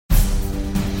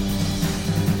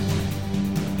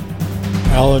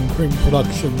Alan Kring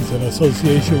Productions, in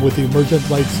association with the Emergent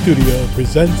Light Studio,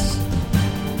 presents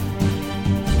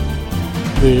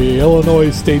the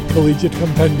Illinois State Collegiate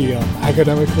Compendium,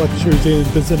 Academic Lectures in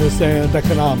Business and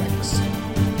Economics.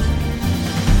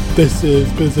 This is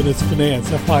Business Finance,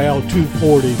 FIL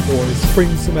 240 for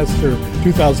spring semester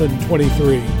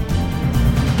 2023.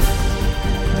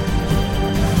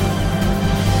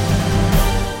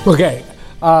 Okay,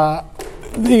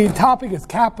 the topic is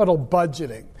capital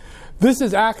budgeting. This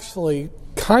is actually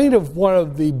kind of one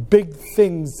of the big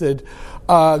things that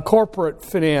corporate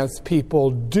finance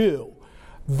people do.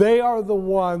 They are the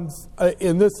ones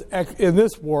in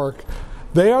this work.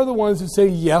 They are the ones who say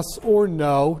yes or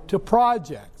no to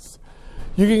projects.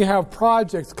 You can have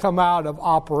projects come out of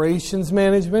operations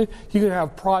management. You can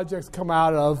have projects come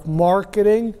out of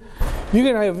marketing. You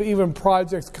can have even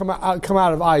projects come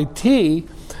out of IT.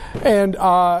 And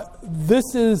this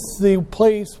is the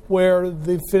place where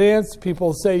the finance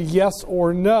people say yes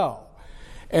or no.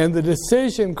 And the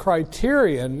decision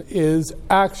criterion is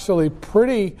actually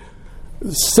pretty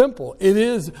simple. It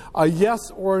is a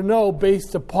yes or no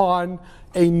based upon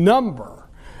a number.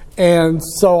 And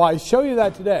so I show you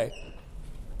that today.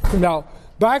 Now,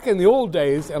 back in the old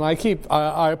days, and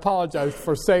I apologize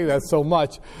for saying that so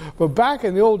much, but back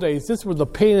in the old days, this was a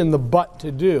pain in the butt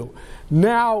to do.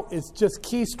 Now it's just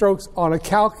keystrokes on a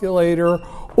calculator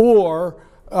or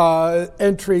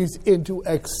entries into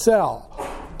Excel.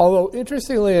 Although,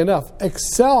 interestingly enough,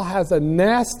 Excel has a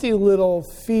nasty little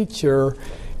feature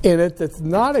in it that's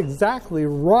not exactly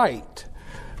right.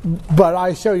 But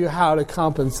I show you how to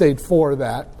compensate for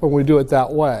that when we do it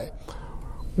that way.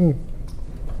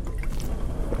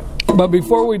 But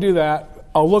before we do that,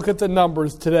 I'll look at the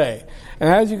numbers today. And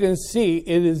as you can see,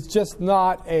 it is just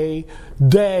not a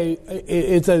day,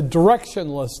 it's a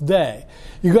directionless day.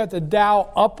 You got the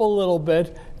Dow up a little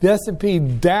bit, the S&P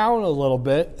down a little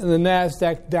bit, and the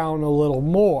NASDAQ down a little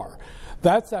more.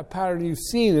 That's that pattern you've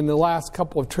seen in the last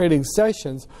couple of trading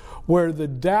sessions where the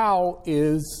Dow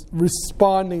is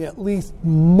responding at least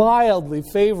mildly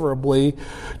favorably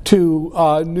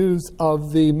to news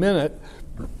of the minute.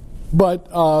 But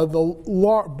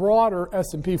the broader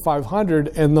S&P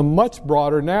 500 and the much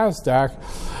broader NASDAQ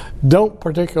don't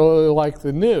particularly like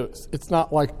the news. It's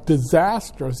not like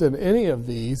disastrous in any of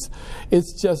these.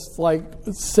 It's just like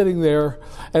sitting there.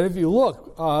 And if you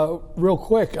look real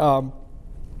quick,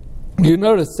 you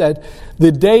notice that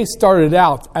the day started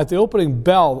out at the opening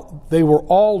bell, they were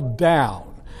all down.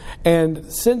 And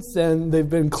since then, they've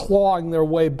been clawing their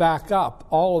way back up.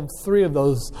 All of three of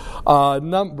those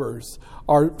numbers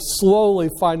are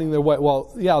slowly finding their way.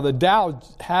 Well, yeah, the Dow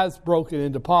has broken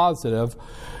into positive.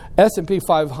 S&P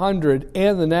 500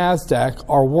 and the NASDAQ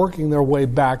are working their way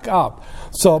back up.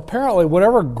 So apparently,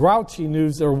 whatever grouchy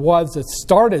news there was that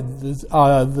started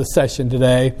the session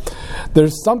today,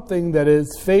 there's something that is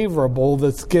favorable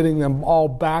that's getting them all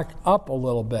back up a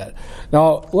little bit.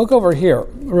 Now, look over here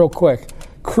real quick.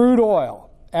 Crude oil,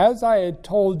 as I had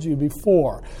told you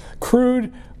before,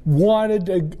 crude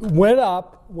went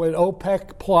up when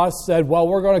OPEC Plus said, well,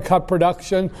 we're going to cut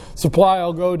production, supply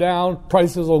will go down,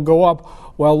 prices will go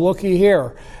up. Well, looky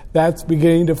here, that's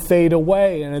beginning to fade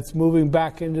away, and it's moving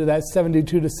back into that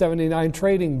 72 to 79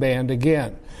 trading band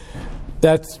again.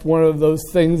 That's one of those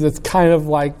things that's kind of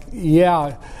like,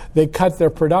 yeah, they cut their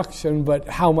production, but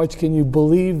how much can you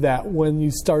believe that when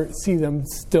you see them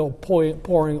still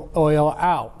pouring oil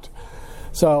out?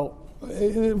 So,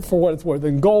 for what it's worth,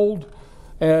 in gold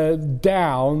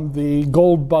down, the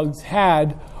gold bugs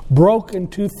had broken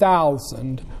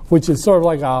 2,000, which is sort of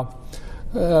like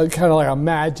kind of like a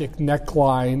magic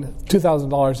neckline,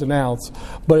 $2,000 an ounce,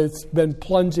 but it's been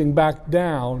plunging back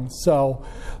down. So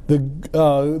the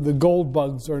gold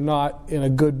bugs are not in a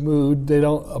good mood.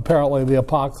 Apparently the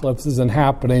apocalypse isn't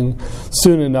happening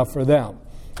soon enough for them.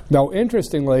 Now,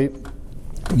 interestingly,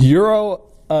 the euro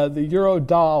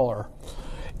dollar,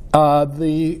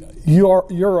 the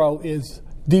euro is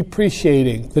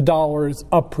depreciating. The dollar is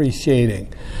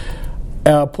appreciating.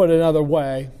 Put another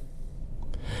way,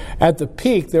 at the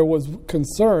peak, there was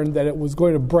concern that it was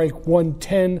going to break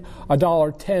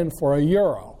 $1.10 for a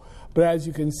euro. But as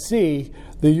you can see,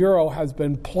 the euro has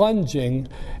been plunging,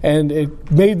 and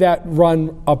it made that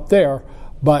run up there,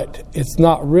 but it's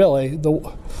not really.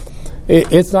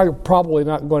 It's probably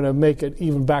not going to make it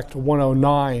even back to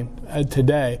 109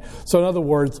 today. So in other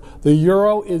words, the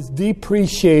euro is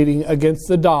depreciating against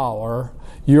the dollar.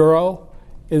 Euro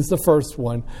is the first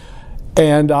one.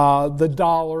 And the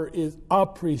dollar is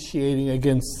appreciating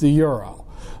against the euro.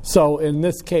 So in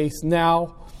this case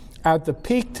now, at the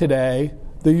peak today,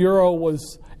 the euro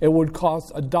would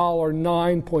cost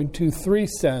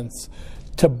 $1.0923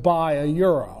 to buy a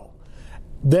euro.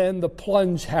 Then the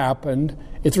plunge happened.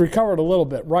 It's recovered a little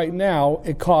bit. Right now,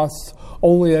 it costs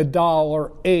only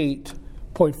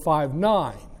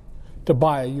 $1.0859 to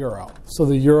buy a euro. So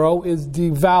the euro is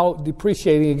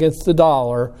depreciating against the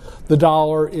dollar. The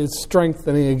dollar is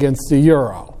strengthening against the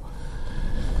euro.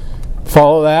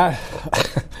 Follow that?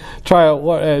 Try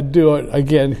to do it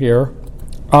again here.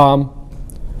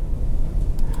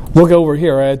 Look over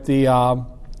here at the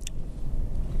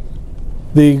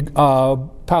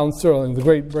pound sterling, the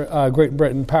Great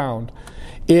Britain pound.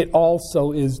 It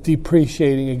also is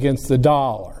depreciating against the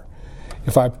dollar.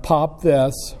 If I pop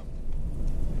this,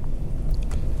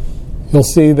 you'll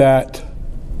see that,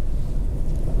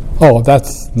 oh,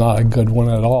 that's not a good one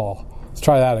at all. Let's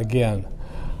try that again.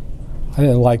 I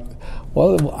didn't like,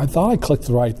 well, I thought I clicked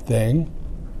the right thing.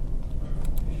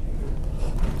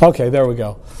 Okay, there we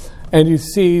go. And you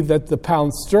see that the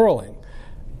pound sterling,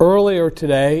 earlier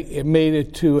today, it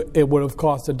would have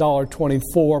cost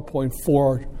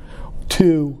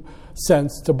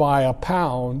 $1.24.42 to buy a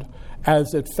pound.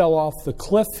 As it fell off the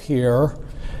cliff here,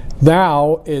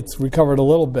 now it's recovered a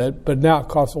little bit, but now it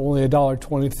costs only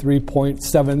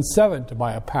 $1.23.77 to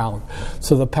buy a pound.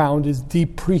 So the pound is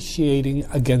depreciating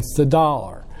against the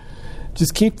dollar.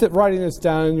 Just keep writing this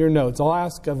down in your notes. I'll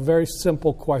ask a very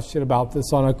simple question about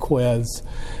this on a quiz,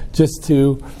 just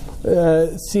to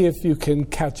see if you can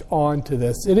catch on to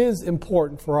this. It is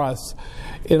important for us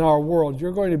in our world.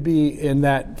 You're going to be in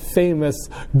that famous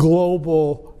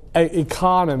global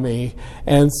economy,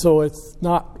 and so it's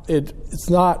not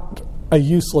a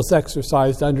useless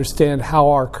exercise to understand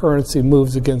how our currency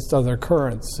moves against other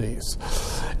currencies,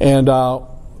 and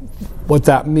what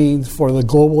that means for the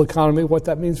global economy, what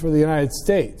that means for the United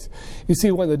States. You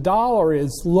see, when the dollar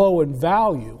is low in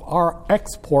value, our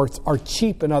exports are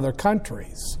cheap in other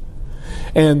countries,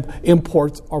 and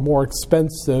imports are more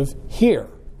expensive here.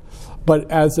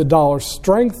 But as the dollar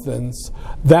strengthens,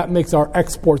 that makes our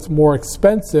exports more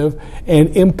expensive and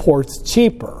imports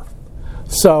cheaper.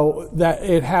 So that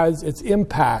it has its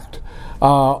impact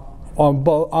on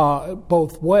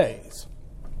both ways.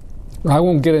 I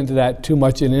won't get into that too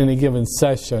much in any given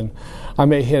session. I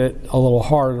may hit it a little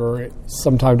harder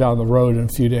sometime down the road in a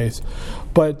few days.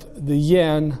 But the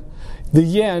yen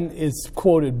is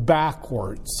quoted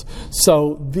backwards.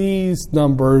 So these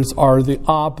numbers are the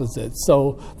opposite.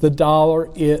 So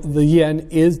the yen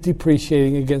is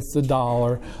depreciating against the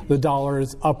dollar. The dollar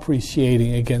is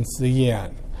appreciating against the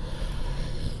yen.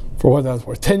 For what that's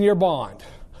worth. 10-year bond.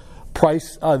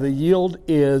 Price, the yield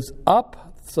is up.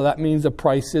 So that means the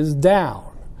price is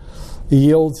down. The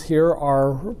yields here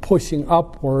are pushing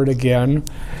upward again,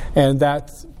 and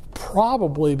that's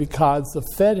probably because the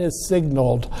Fed has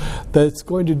signaled that it's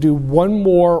going to do one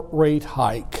more rate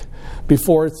hike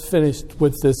before it's finished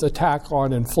with this attack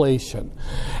on inflation.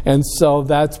 And so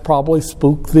that's probably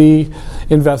spooked the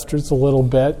investors a little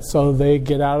bit, so they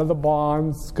get out of the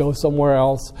bonds, go somewhere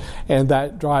else, and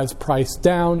that drives price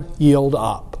down, yield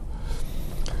up.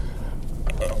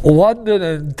 London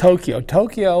and Tokyo.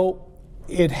 Tokyo,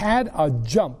 it had a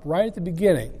jump right at the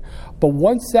beginning, but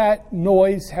once that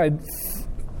noise had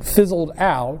fizzled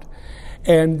out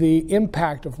and the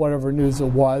impact of whatever news it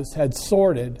was had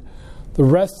sorted, the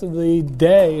rest of the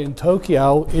day in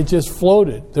Tokyo, it just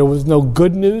floated. There was no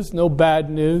good news, no bad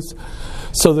news,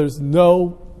 so there's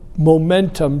no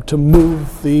momentum to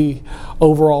move the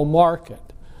overall market.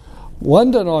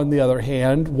 London, on the other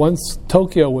hand, once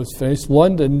Tokyo was finished,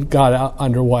 London got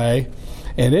underway,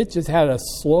 and it just had a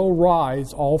slow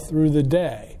rise all through the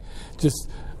day. Just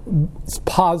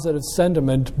positive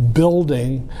sentiment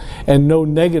building and no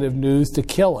negative news to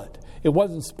kill it. It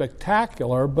wasn't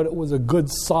spectacular, but it was a good,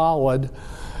 solid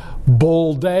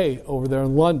bull day over there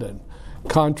in London.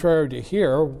 Contrary to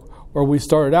here, where we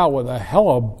started out with a hell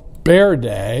of bear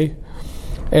day,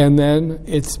 and then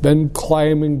it's been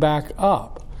climbing back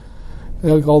up.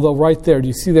 Although right there, do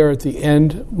you see there at the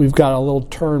end, we've got a little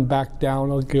turn back down.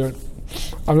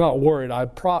 I'm not worried.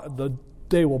 The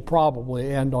day will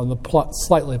probably end on the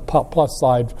slightly plus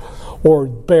side or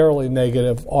barely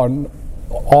negative on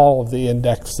all of the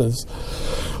indexes.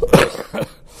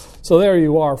 So there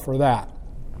you are for that.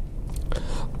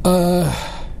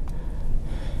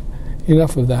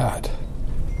 Enough of that.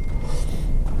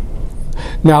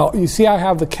 Now, you see I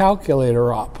have the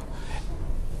calculator up.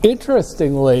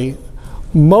 Interestingly,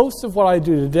 most of what I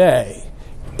do today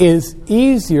is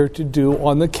easier to do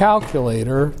on the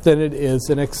calculator than it is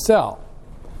in Excel.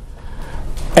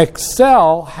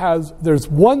 There's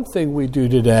one thing we do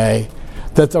today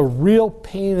that's a real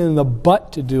pain in the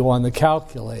butt to do on the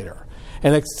calculator.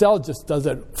 And Excel just does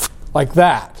it like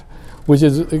that, which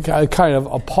is kind of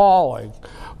appalling.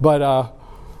 But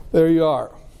there you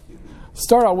are.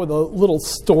 Start out with a little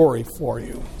story for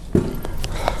you.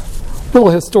 Little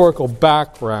historical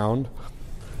background,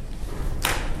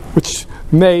 which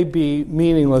may be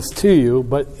meaningless to you,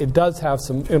 but it does have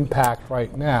some impact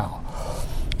right now.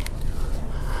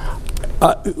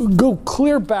 Go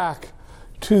clear back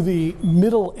to the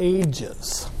Middle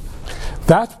Ages.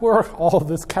 That's where all of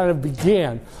this kind of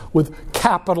began, with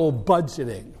capital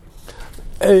budgeting.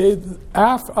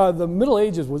 After the Middle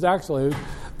Ages was actually,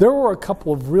 there were a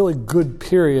couple of really good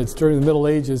periods during the Middle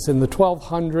Ages. In the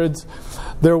 1200s,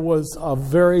 there was a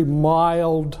very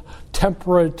mild,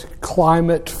 temperate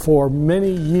climate for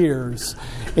many years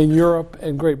in Europe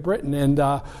and Great Britain. And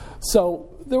so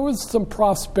there was some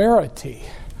prosperity.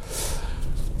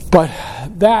 But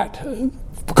that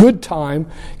good time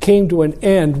came to an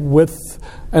end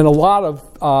and a lot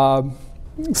of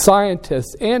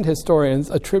scientists and historians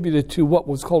attribute it to what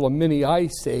was called a mini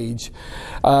ice age,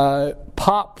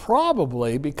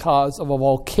 probably because of a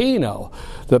volcano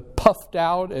that puffed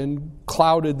out and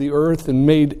clouded the earth and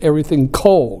made everything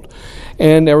cold.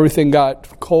 And everything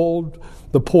got cold,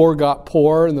 the poor got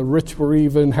poor, and the rich were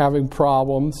even having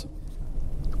problems.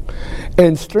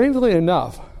 And strangely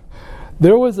enough,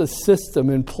 there was a system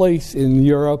in place in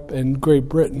Europe and Great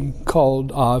Britain called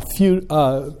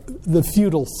the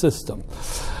feudal system.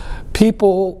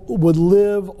 People would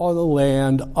live on the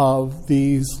land of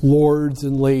these lords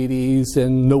and ladies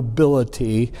and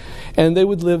nobility, and they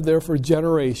would live there for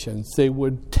generations. They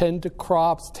would tend to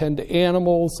crops, tend to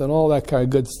animals, and all that kind of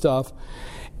good stuff.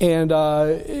 And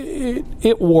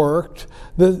it worked.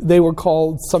 They were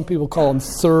called, some people call them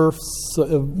serfs.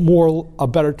 A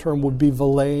better term would be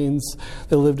villeins.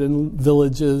 They lived in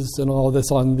villages and all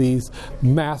this on these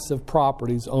massive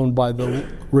properties owned by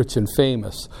the rich and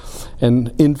famous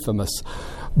and infamous.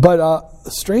 But a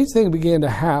strange thing began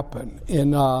to happen in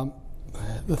the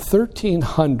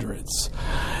 1300s.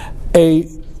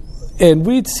 And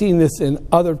we'd seen this in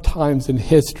other times in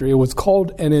history. It was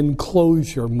called an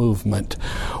enclosure movement,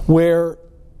 where,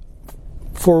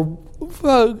 for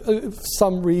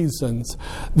some reasons,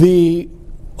 the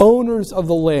owners of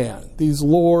the land, these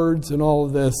lords and all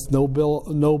of this,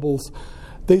 nobles,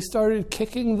 they started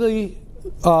kicking the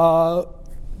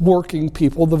working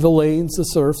people, the villeins, the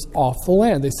serfs, off the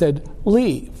land. They said,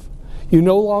 leave. You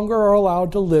no longer are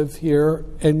allowed to live here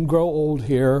and grow old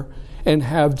here and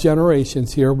have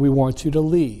generations here. We want you to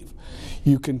leave.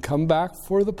 You can come back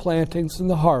for the plantings and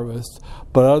the harvest,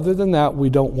 but other than that, we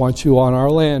don't want you on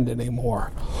our land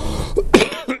anymore.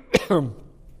 And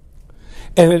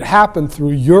it happened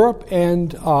through Europe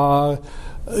and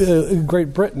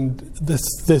Great Britain,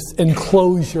 this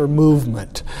enclosure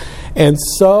movement. And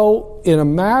so, in a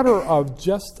matter of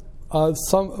just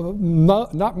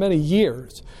not many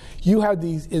years, you had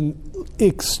these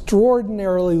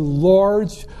extraordinarily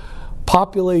large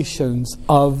populations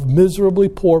of miserably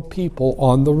poor people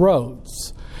on the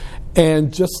roads.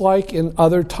 And just like in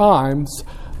other times,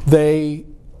 the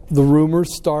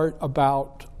rumors start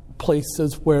about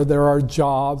places where there are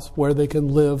jobs, where they can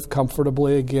live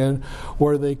comfortably again,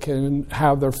 where they can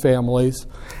have their families.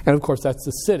 And of course, that's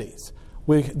the cities.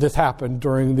 This happened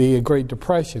during the Great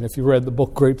Depression. If you read the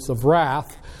book Grapes of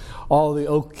Wrath, all the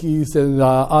Okies and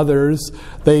others,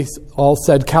 they all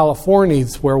said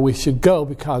California's where we should go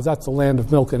because that's the land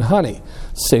of milk and honey.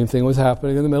 Same thing was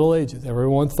happening in the Middle Ages.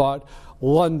 Everyone thought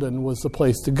London was the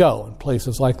place to go and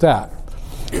places like that.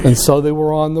 And so they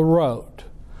were on the road,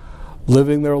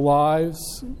 living their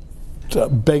lives,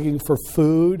 begging for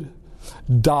food,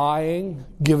 dying,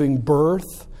 giving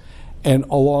birth, and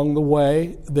along the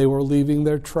way they were leaving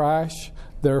their trash,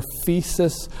 their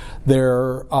feces,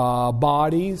 their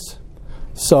bodies.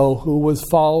 So who was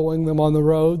following them on the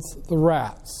roads? The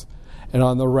rats. And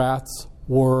on the rats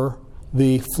were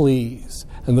the fleas.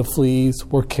 And the fleas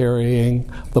were carrying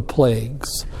the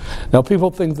plagues. Now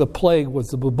people think the plague was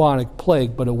the bubonic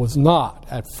plague, but it was not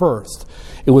at first.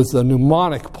 It was the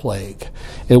pneumonic plague.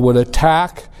 It would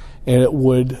attack and it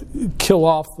would kill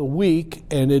off the weak,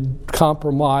 and it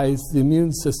compromised the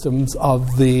immune systems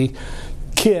of the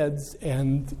kids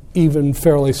and even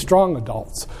fairly strong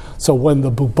adults. So when the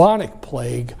bubonic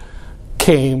plague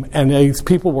came and these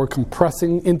people were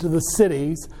compressing into the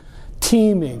cities,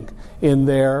 teeming in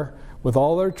there with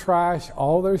all their trash,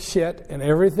 all their shit, and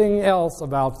everything else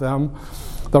about them,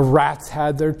 the rats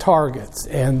had their targets,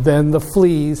 and then the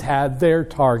fleas had their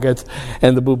targets,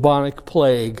 and the bubonic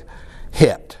plague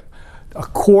hit. A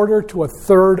quarter to a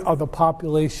third of the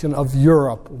population of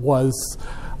Europe was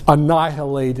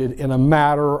annihilated in a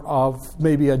matter of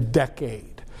maybe a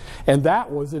decade. And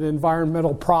that was an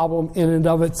environmental problem in and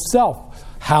of itself.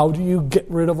 How do you get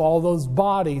rid of all those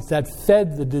bodies that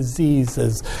fed the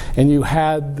diseases? And you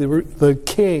had the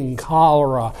king,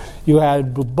 cholera. You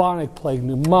had bubonic plague,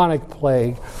 pneumonic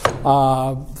plague,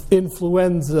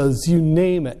 influenzas, you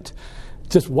name it.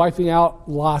 Just wiping out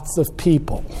lots of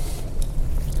people.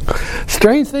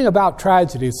 Strange thing about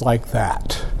tragedies like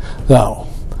that, though,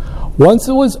 once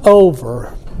it was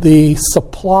over, the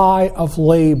supply of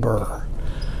labor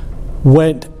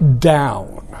went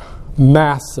down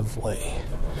massively.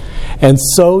 And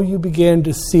so you began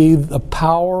to see the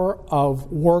power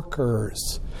of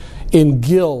workers in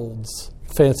guilds,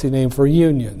 fancy name for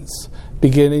unions,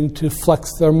 beginning to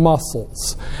flex their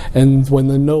muscles. And when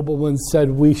the nobleman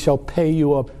said, "We shall pay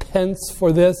you a pence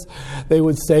for this," they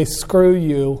would say, "Screw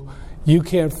you. You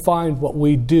can't find what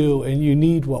we do, and you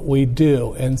need what we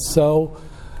do." And so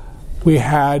we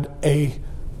had a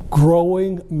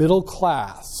growing middle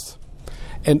class.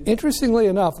 And interestingly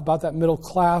enough, about that middle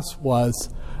class was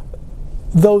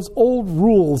those old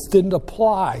rules didn't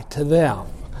apply to them.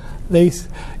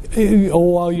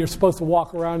 You're supposed to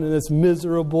walk around in this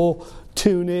miserable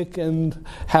tunic and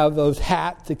have those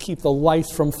hats to keep the lice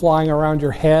from flying around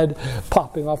your head,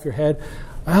 popping off your head.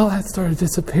 Well, that started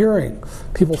disappearing.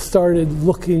 People started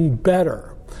looking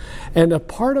better. And a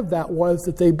part of that was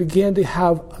that they began to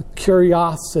have a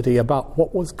curiosity about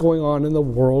what was going on in the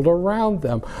world around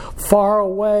them, far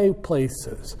away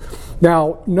places.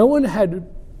 Now, no one had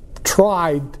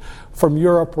tried from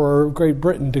Europe or Great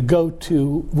Britain to go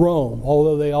to Rome,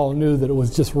 although they all knew that it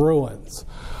was just ruins.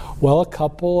 Well, a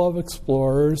couple of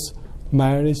explorers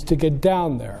managed to get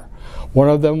down there. One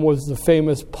of them was the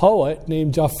famous poet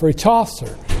named Geoffrey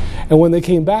Chaucer. And when they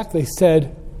came back, they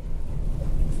said,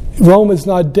 "Rome is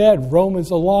not dead. Rome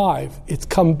is alive. It's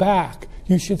come back.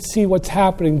 You should see what's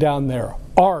happening down there.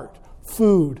 Art,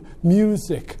 food,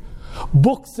 music,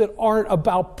 books that aren't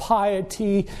about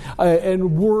piety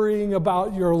and worrying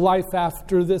about your life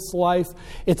after this life.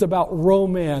 It's about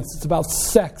romance. It's about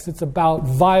sex. It's about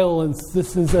violence.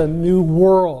 This is a new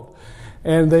world."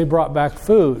 And they brought back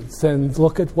foods. And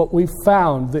look at what we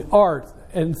found, the art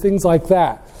and things like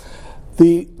that.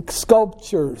 The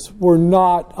sculptures were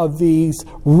not of these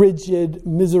rigid,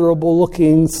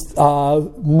 miserable-looking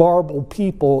marble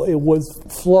people. It was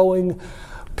flowing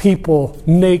people,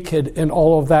 naked, and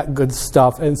all of that good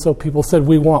stuff. And so people said,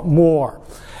 "We want more."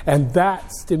 And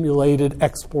that stimulated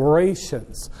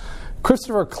explorations.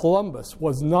 Christopher Columbus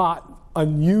was not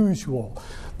unusual.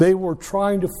 They were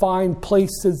trying to find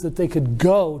places that they could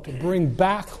go to bring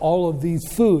back all of these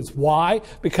foods. Why?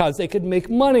 Because they could make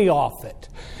money off it.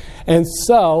 And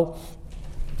so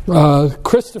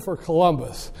Christopher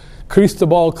Columbus,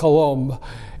 Cristobal Colon,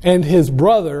 and his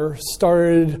brother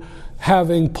started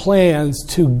having plans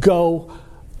to go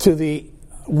to the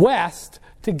west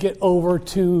to get over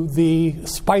to the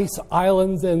Spice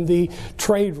Islands and the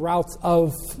trade routes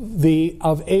of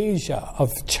Asia,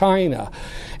 of China,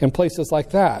 and places like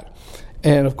that.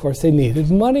 And of course, they needed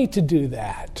money to do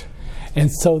that.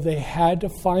 And so they had to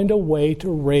find a way to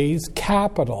raise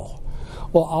capital.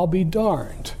 Well, I'll be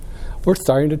darned. We're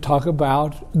starting to talk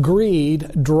about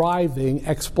greed driving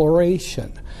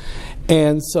exploration.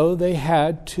 And so they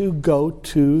had to go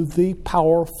to the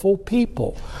powerful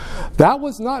people. That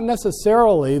was not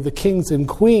necessarily the kings and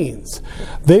queens.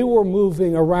 They were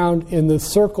moving around in the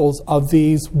circles of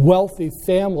these wealthy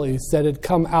families that had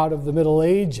come out of the Middle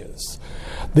Ages.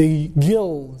 The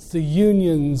guilds, the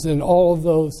unions, and all of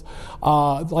those,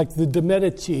 like the de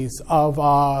Medicis of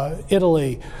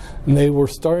Italy. And they were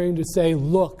starting to say,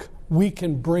 look, we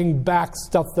can bring back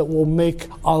stuff that will make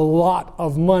a lot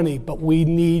of money, but we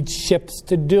need ships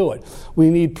to do it. We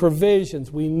need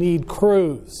provisions. We need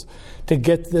crews to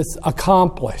get this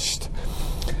accomplished.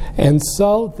 And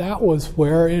so that was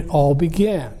where it all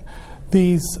began.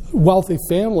 These wealthy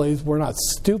families were not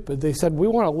stupid. They said, we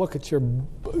want to look at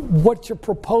what you're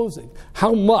proposing.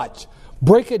 How much?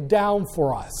 Break it down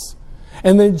for us.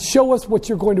 And then show us what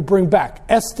you're going to bring back.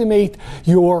 Estimate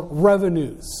your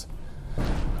revenues.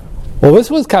 Well,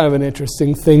 this was kind of an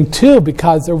interesting thing, too,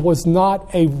 because there was no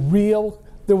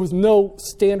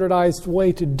standardized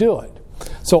way to do it.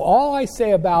 So all I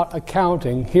say about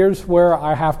accounting, here's where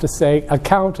I have to say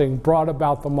accounting brought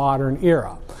about the modern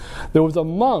era. There was a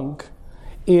monk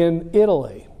in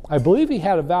Italy. I believe he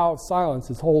had a vow of silence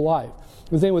his whole life.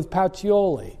 His name was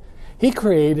Pacioli. He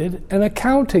created an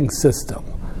accounting system.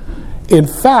 In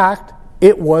fact,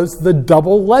 it was the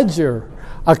double ledger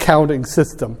accounting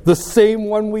system. The same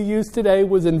one we use today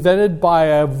was invented by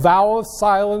a vow of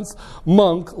silence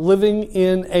monk living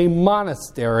in a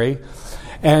monastery.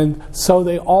 And so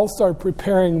they all started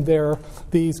preparing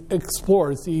these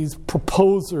explorers, these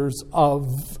proposers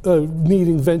of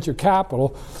needing venture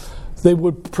capital. They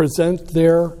would present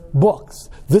their books.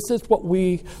 This is what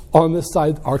we, on this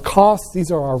side, our costs,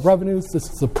 these are our revenues, this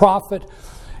is the profit.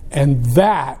 And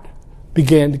that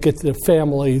began to get the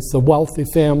families, the wealthy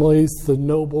families, the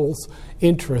nobles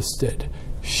interested.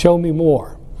 Show me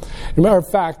more. As a matter of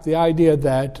fact, the idea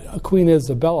that Queen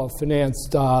Isabella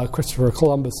financed Christopher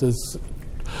Columbus's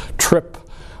trip,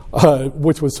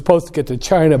 which was supposed to get to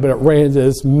China, but it ran into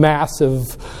this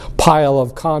massive pile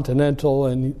of continental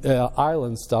and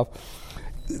island stuff.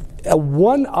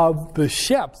 One of the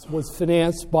ships was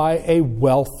financed by a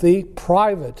wealthy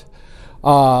private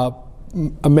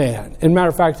a man. As a matter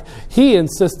of fact, he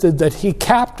insisted that he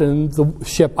captained the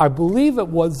ship. I believe it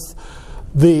was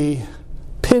the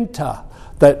Pinta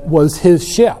that was his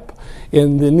ship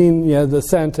in the Nina, the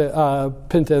Santa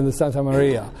Pinta and the Santa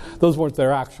Maria. Those weren't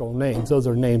their actual names. Those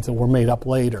are names that were made up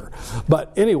later.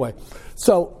 But anyway,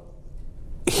 so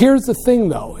here's the thing,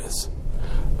 though, is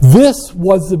this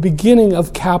was the beginning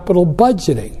of capital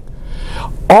budgeting.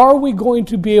 Are we going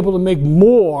to be able to make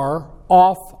more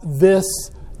off this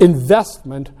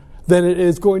investment than it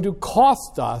is going to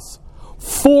cost us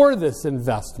for this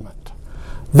investment?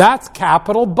 That's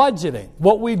capital budgeting.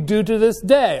 What we do to this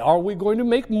day. Are we going to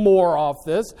make more off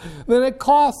this than it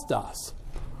cost us?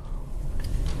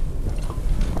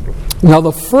 Now,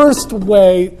 the first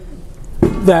way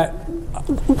that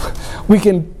we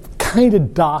can kind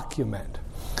of document,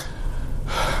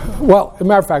 well, as a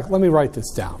matter of fact, let me write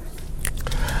this down.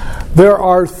 There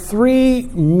are three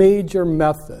major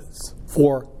methods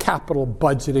for capital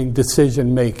budgeting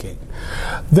decision making.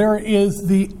 There is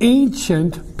the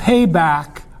ancient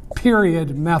payback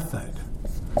period method.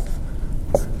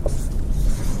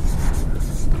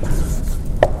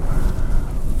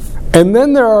 And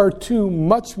then there are two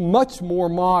much more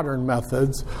modern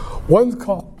methods. One's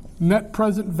called net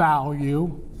present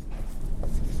value,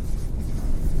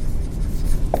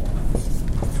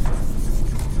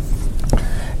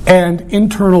 and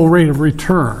internal rate of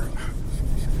return.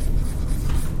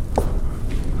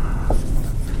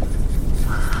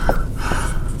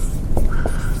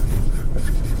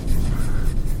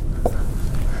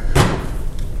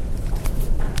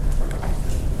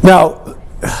 Now,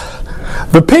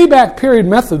 the payback period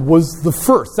method was the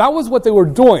first. That was what they were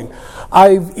doing.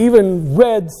 I've even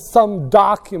read some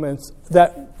documents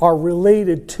that are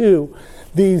related to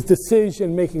these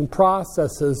decision-making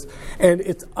processes, and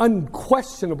it's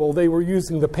unquestionable they were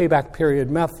using the payback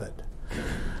period method.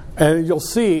 And you'll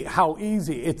see how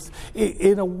easy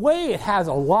in a way, it has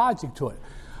a logic to it.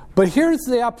 But here's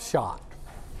the upshot.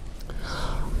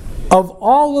 Of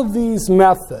all of these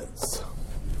methods,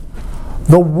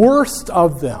 the worst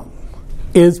of them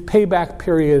is payback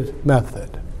period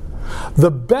method.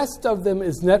 The best of them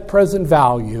is net present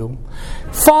value,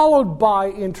 followed by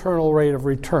internal rate of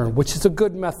return, which is a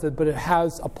good method, but it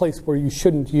has a place where you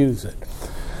shouldn't use it.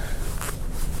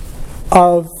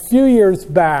 A few years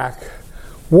back,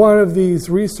 one of these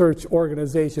research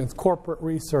organizations, corporate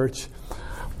research,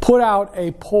 put out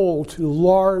a poll to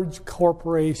large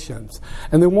corporations,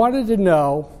 and they wanted to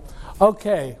know,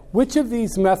 okay, which of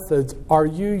these methods are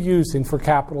you using for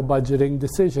capital budgeting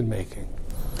decision making?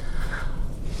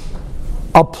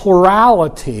 A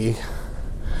plurality,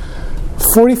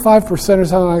 45% or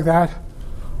something like that,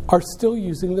 are still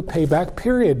using the payback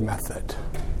period method.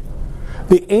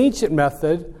 The ancient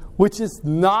method, which is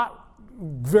not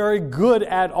very good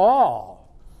at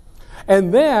all.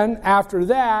 And then, after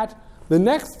that, the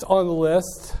next on the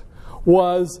list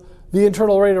was the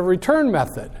internal rate of return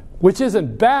method, which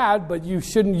isn't bad, but you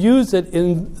shouldn't use it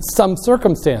in some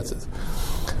circumstances.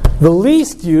 The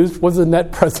least used was the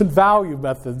net present value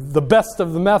method, the best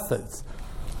of the methods.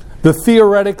 The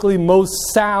theoretically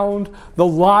most sound, the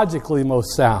logically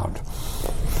most sound.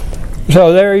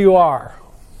 So there you are.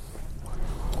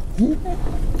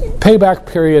 Payback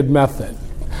period method.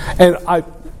 And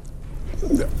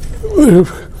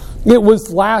it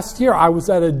was last year, I was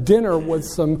at a dinner with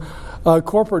some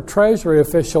corporate treasury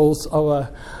officials of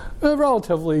a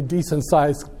relatively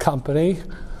decent-sized company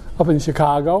up in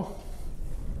Chicago.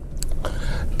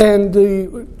 And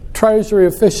the treasury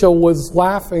official was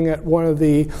laughing at one of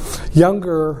the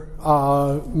younger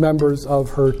members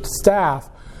of her staff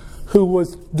who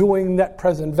was doing net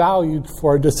present value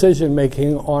for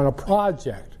decision-making on a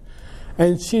project.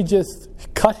 And she just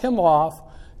cut him off,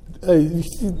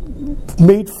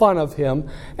 made fun of him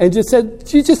and just said,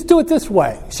 "You just do it this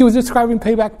way." She was describing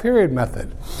payback period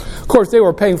method. Of course, they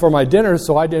were paying for my dinner,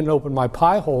 so I didn't open my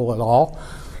pie hole at all.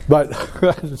 But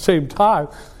at the same time,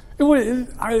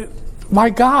 my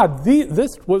God,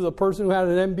 this was a person who had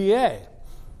an MBA.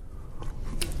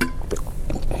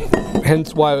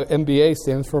 Hence why MBA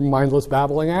stands for mindless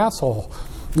babbling asshole.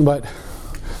 But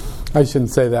I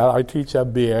shouldn't say that. I teach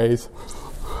MBAs.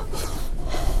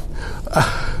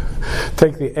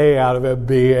 Take the A out of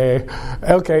MBA.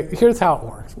 Okay, here's how it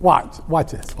works.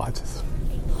 Watch this.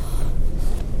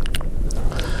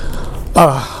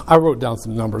 I wrote down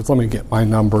some numbers. Let me get my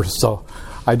numbers so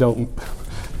I don't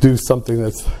do something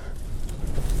that's...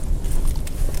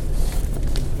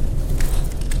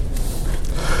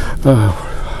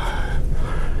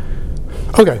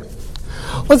 Okay,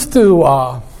 let's do...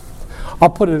 I'll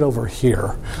put it over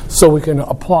here so we can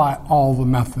apply all the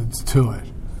methods to it.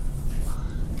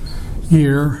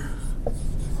 Year,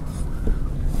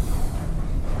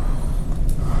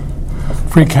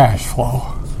 free cash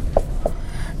flow.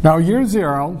 Now year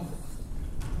 0,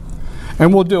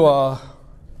 and we'll do a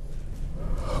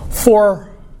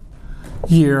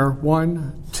 4-year,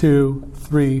 1, 2,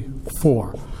 3,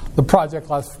 4. The project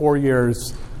lasts 4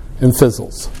 years and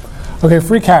fizzles. Okay,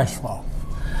 free cash flow.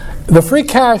 The free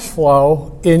cash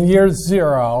flow in year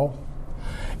 0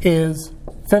 is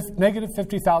negative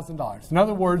 $50,000. In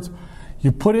other words,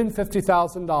 you put in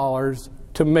 $50,000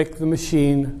 to make the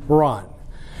machine run.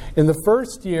 In the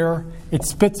first year, it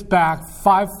spits back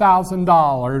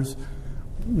 $5,000,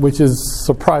 which is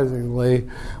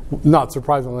not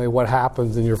surprisingly, what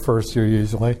happens in your first year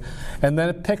usually. And then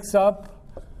it picks up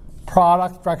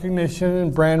product recognition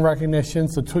and brand recognition.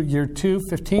 So year 2,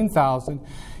 $15,000.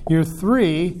 Year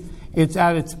 3, it's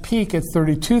at its peak at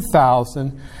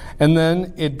 $32,000, and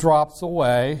then it drops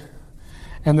away,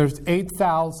 and there's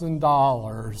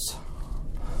 $8,000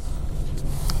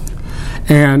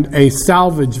 and a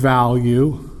salvage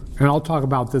value, and I'll talk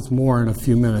about this more in a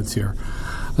few minutes here,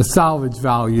 a salvage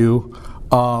value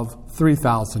of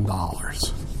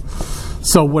 $3,000.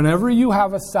 So whenever you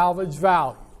have a salvage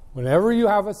value,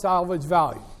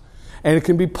 and it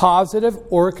can be positive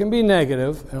or it can be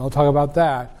negative, and I'll talk about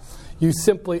that, you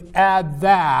simply add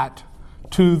that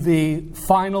to the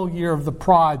final year of the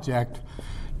project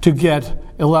to get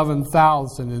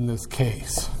 $11,000 in this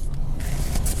case.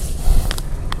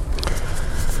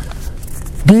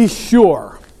 Be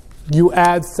sure you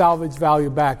add salvage value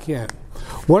back in.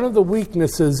 One of the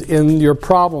weaknesses in your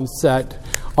problem set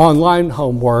online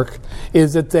homework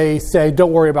is that they say,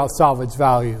 don't worry about salvage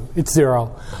value. It's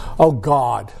 0. Oh,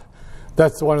 God.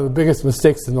 That's one of the biggest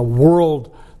mistakes in the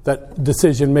world that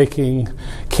decision making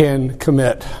can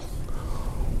commit.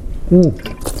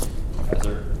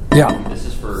 Yeah. This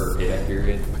is for payback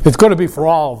period? It's going to be for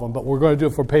all of them, but we're going to do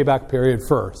it for payback period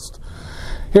first.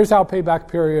 Here's how payback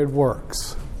period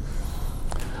works.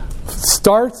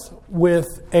 Starts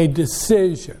with a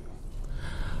decision.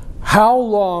 How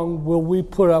long will we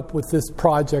put up with this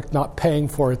project not paying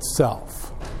for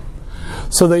itself?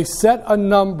 So they set a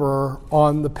number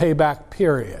on the payback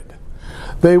period.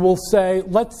 They will say,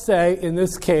 let's say in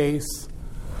this case,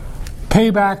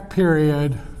 payback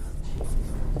period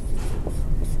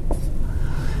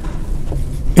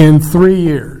in 3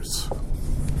 years.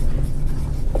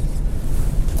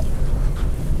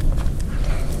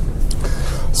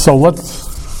 So let's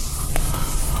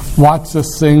watch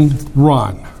this thing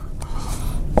run.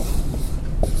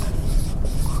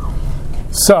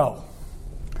 So,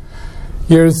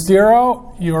 year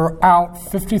 0, you're out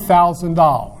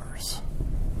 $50,000.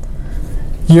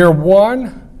 Year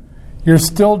 1, you're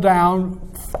still down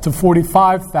to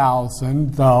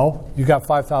 $45,000, though you got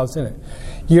 $5,000 in it.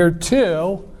 Year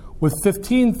 2, with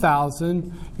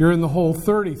 $15,000, you're in the whole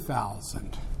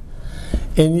 $30,000.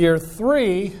 In year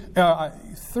 3,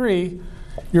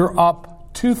 you're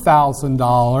up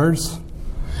 $2,000,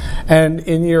 and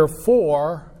in year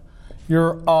 4,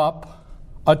 you're up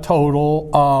a total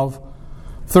of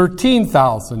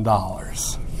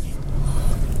 $13,000.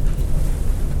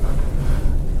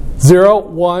 0,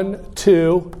 1,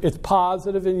 2, it's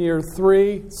positive in year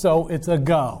 3, so it's a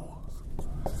go.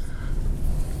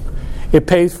 It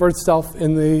pays for itself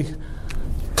in the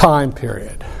time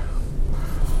period.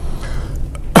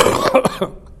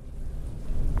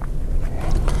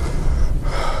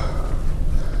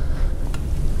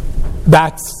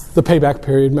 That's the payback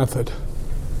period method.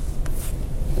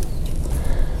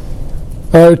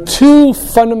 There are 2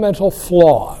 fundamental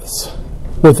flaws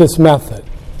with this method.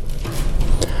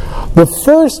 The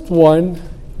first one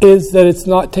is that it's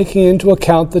not taking into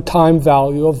account the time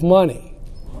value of money.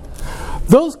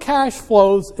 Those cash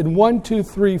flows in 1, 2,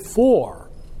 3, 4,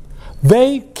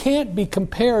 they can't be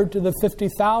compared to the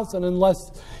 $50,000 unless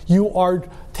you are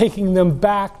taking them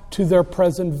back to their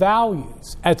present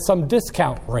values at some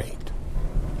discount rate.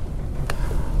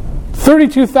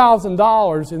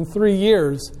 $32,000 in 3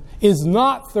 years is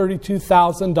not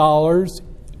 $32,000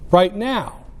 right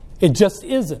now. It just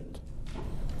isn't.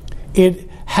 It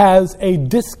has a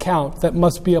discount that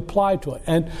must be applied to it.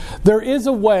 And there is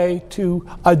a way to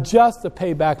adjust the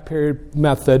payback period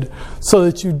method so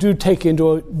that you do take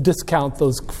into a discount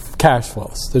those cash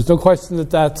flows. There's no question that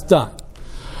that's done.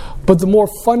 But the more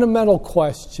fundamental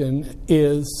question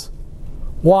is,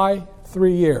 why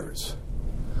 3 years?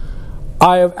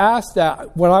 I have asked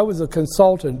that when I was a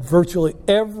consultant. Virtually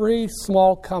every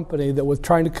small company that was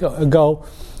trying to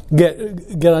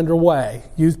get underway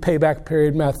used payback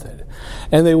period method,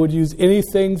 and they would use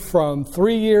anything from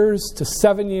 3 years to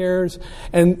 7 years.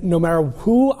 And no matter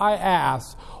who I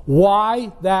asked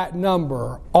why that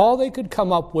number, all they could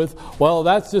come up with, well,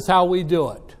 that's just how we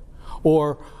do it,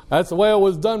 or that's the way it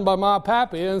was done by my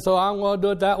pappy, and so I'm going to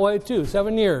do it that way too.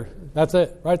 7 years, that's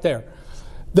it, right there.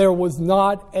 There was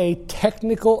not a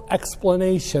technical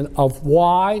explanation of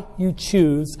why you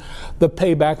choose the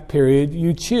payback period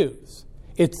you choose.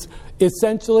 It's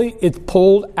essentially, it's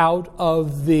pulled out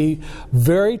of the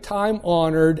very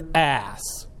time-honored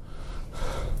ass.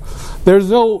 There's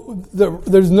no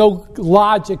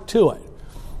logic to it.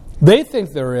 They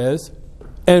think there is,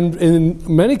 and in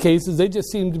many cases, they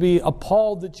just seem to be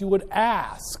appalled that you would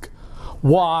ask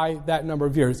why that number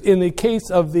of years. In the case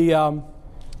of the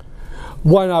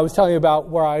one I was telling you about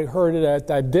where I heard it at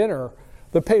that dinner,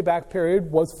 the payback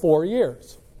period was 4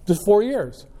 years, just 4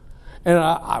 years. And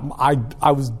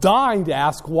I was dying to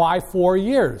ask why 4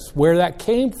 years, where that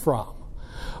came from.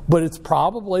 But it's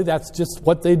probably that's just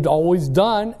what they'd always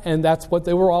done, and that's what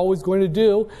they were always going to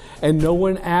do. And no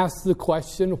one asked the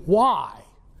question, why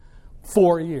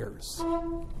 4 years?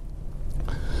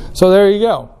 So there you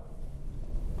go.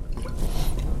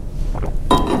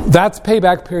 That's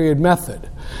payback period method.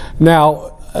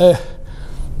 Now, if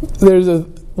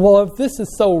this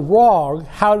is so wrong,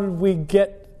 how did we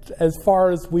get as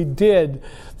far as we did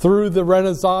through the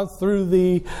Renaissance, through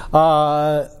the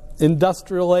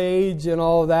industrial age and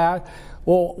all of that?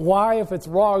 Well, why, if it's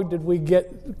wrong, did we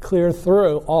get clear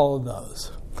through all of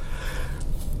those?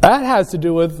 That has to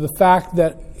do with the fact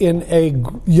that in a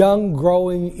young,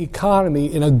 growing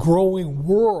economy, in a growing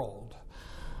world,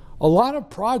 a lot of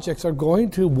projects are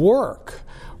going to work.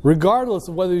 Regardless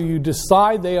of whether you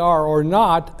decide they are or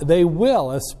not, they will,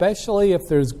 especially if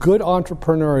there's good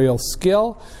entrepreneurial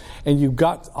skill and you've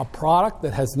got a product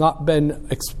that has not been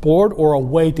explored or a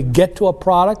way to get to a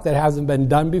product that hasn't been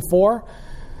done before.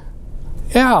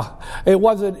 Yeah, it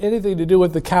wasn't anything to do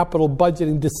with the capital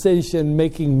budgeting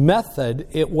decision-making method.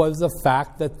 It was the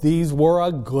fact that these were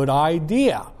a good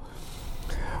idea.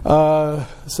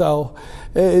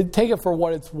 Take it for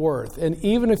what it's worth. And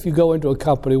even if you go into a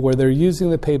company where they're using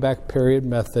the payback period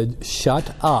method,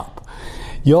 shut up.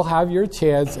 You'll have your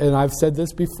chance, and I've said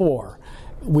this before.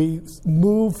 We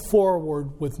move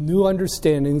forward with new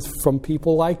understandings from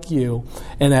people like you,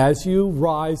 and as you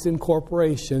rise in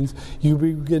corporations, you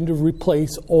begin to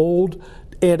replace old,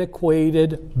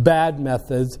 antiquated, bad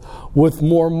methods with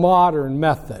more modern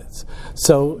methods.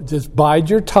 So just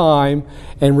bide your time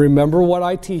and remember what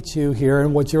I teach you here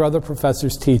and what your other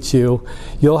professors teach you.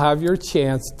 You'll have your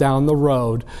chance down the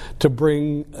road to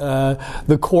bring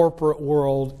the corporate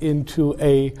world into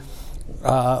a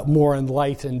more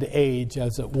enlightened age,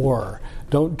 as it were.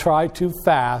 Don't try too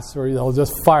fast or they'll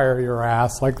just fire your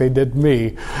ass like they did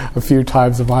me a few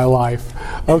times in my life.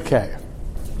 Okay.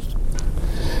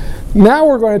 Now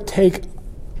we're going to take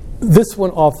this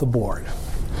one off the board.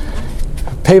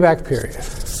 Payback period.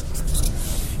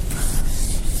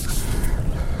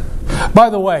 By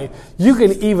the way, you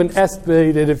can even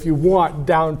estimate it if you want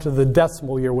down to the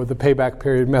decimal year with the payback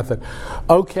period method.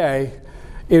 Okay,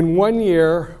 in 1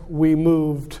 year we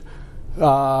moved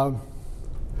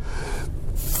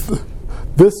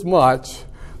this much,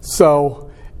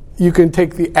 so you can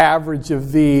take the average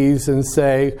of these and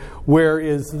say, where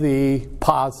is the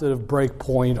positive break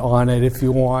point on it if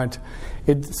you want.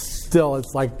 It's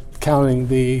like counting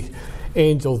the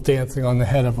angels dancing on the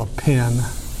head of a pin.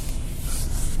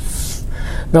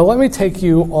 Now let me take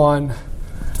you on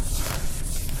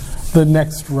the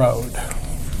next road.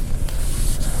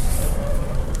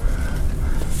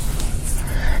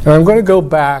 And I'm going to go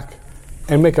back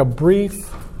and make a brief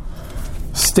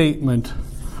statement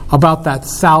about that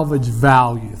salvage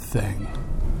value thing.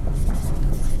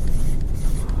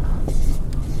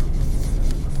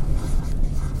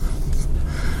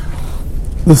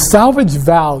 The salvage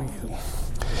value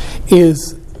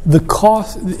is the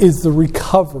cost, is the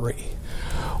recovery.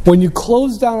 When you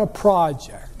close down a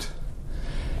project,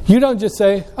 you don't just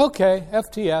say, okay,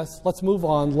 FTS, let's move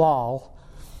on, lol.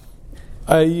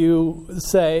 You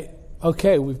say,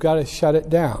 okay, we've got to shut it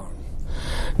down.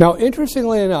 Now,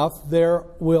 interestingly enough, there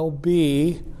will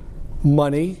be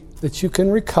money that you can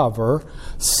recover,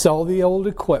 sell the old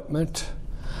equipment,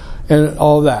 and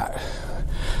all that.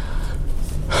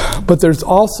 But there's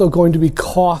also going to be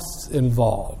costs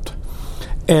involved.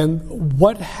 And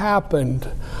what happened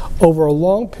over a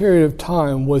long period of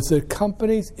time was that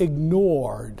companies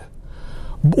ignored,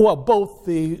 well, both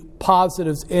the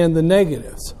positives and the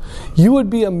negatives. You would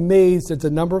be amazed at the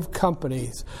number of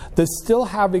companies that still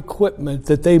have equipment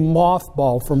that they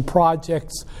mothballed from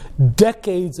projects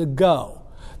decades ago.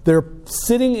 They're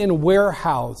sitting in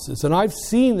warehouses, and I've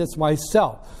seen this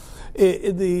myself.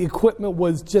 The equipment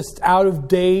was just out of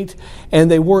date, and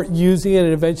they weren't using it,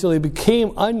 and eventually it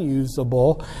became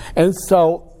unusable. And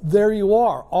so there you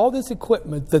are. All this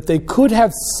equipment that they could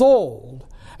have sold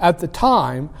at the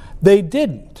time, they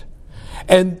didn't.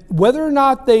 And whether or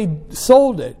not they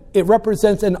sold it, it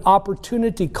represents an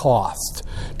opportunity cost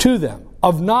to them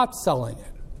of not selling it.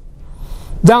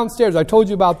 Downstairs, I told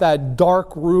you about that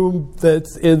dark room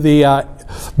that's in the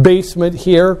basement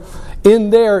here.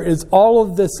 In there is all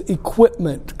of this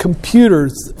equipment,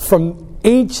 computers from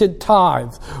ancient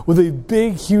times with these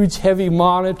big, huge, heavy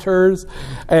monitors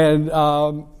and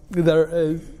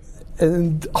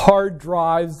hard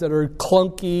drives that are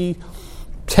clunky,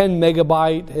 10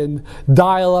 megabyte, and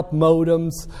dial-up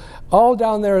modems, all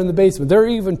down there in the basement. There are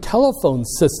even telephone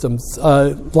systems,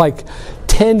 like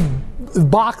 10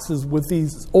 boxes with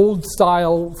these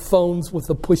old-style phones with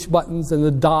the push buttons and the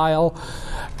dial.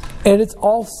 And it's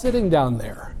all sitting down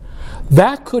there.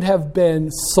 That could have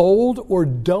been sold or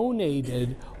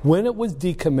donated when it was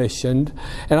decommissioned.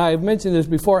 And I have mentioned this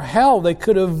before. Hell, they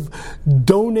could have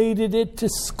donated it to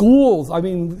schools. I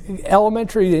mean,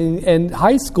 elementary and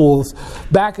high schools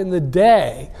back in the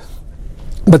day.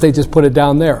 But they just put it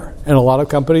down there. And a lot of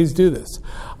companies do this.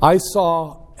 I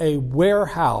saw a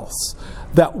warehouse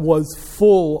that was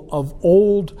full of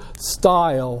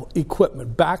old-style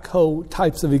equipment, backhoe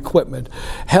types of equipment.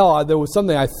 Hell, there was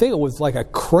something, I think it was like a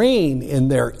crane in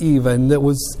there even, that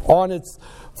was on its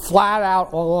flat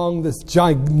out along this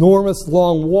ginormous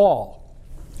long wall.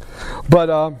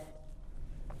 But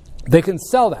they can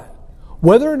sell that.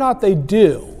 Whether or not they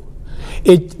do,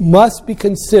 it must be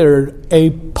considered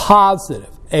a positive,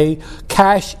 a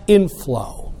cash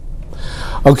inflow.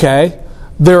 Okay?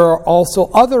 There are also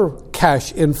other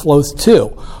cash inflows too.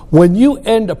 When you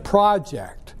end a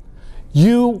project,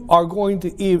 you are going to,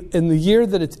 in the year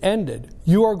that it's ended,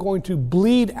 you are going to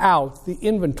bleed out the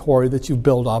inventory that you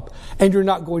build up, and you're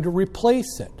not going to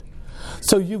replace it.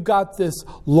 So you've got this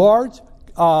large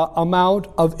amount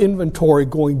of inventory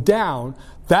going down.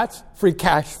 That's free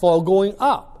cash flow going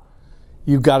up.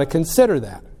 You've got to consider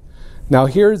that. Now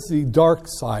here's the dark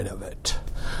side of it.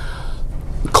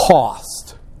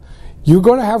 Cost. You're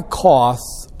going to have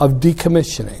costs of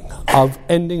decommissioning, of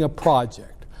ending a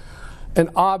project. An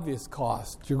obvious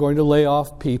cost. You're going to lay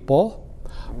off people,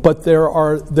 but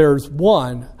there's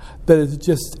one that is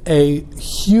just a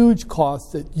huge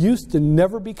cost that used to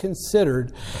never be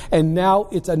considered, and now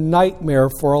it's a nightmare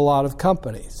for a lot of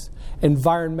companies.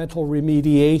 Environmental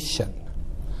remediation.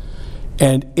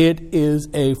 And it is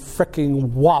a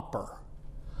frickin' whopper.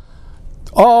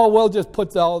 Oh, we'll just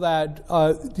put all that.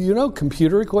 Do you know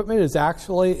computer equipment is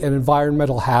actually an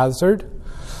environmental hazard?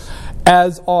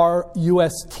 As are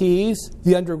USTs,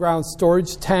 the underground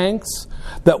storage tanks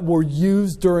that were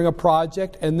used during a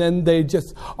project, and then they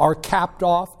just are capped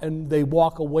off and they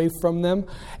walk away from them.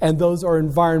 And those are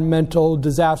environmental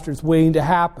disasters waiting to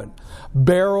happen.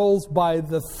 Barrels by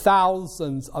the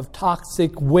thousands of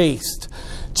toxic waste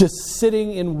just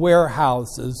sitting in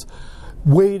warehouses,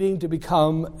 waiting to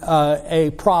become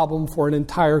a problem for an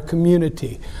entire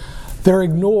community. They're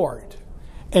ignored.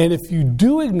 And if you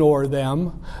do ignore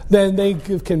them, then they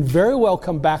can very well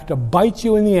come back to bite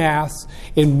you in the ass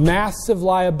in massive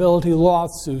liability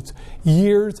lawsuits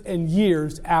years and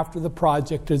years after the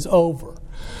project is over.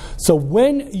 So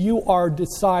when you are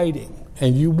deciding,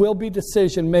 and you will be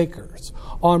decision makers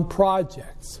on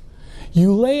projects,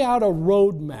 you lay out a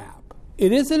roadmap.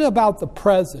 It isn't about the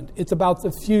present, it's about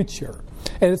the future.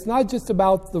 And it's not just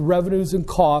about the revenues and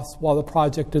costs while the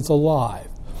project is alive.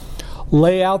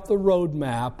 Lay out the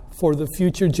roadmap for the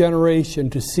future generation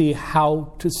to see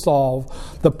how to solve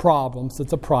the problems that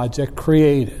the project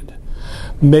created.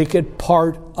 Make it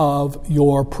part of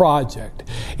your project.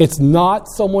 It's not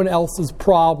someone else's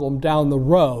problem down the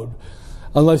road.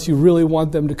 unless you really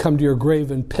want them to come to your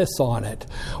grave and piss on it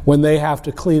when they have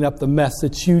to clean up the mess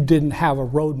that you didn't have a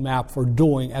roadmap for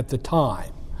doing at the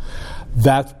time.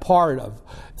 That's part of.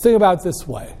 Think about it this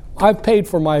way. I've paid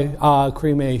for my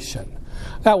cremation.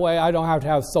 That way I don't have to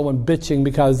have someone bitching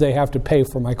because they have to pay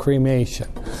for my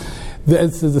cremation.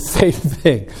 This is the same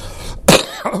thing.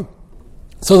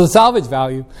 So the salvage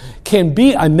value can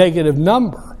be a negative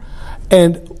number.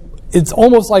 And it's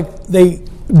almost like they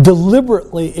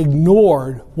deliberately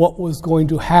ignored what was going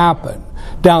to happen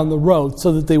down the road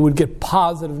so that they would get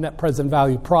positive net present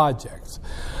value projects.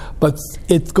 But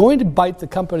it's going to bite the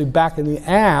company back in the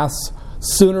ass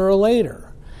sooner or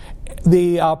later.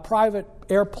 The private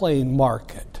airplane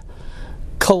market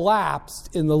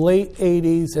collapsed in the late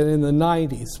 80s and in the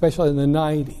 90s, especially in the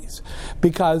 90s,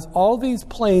 because all these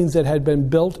planes that had been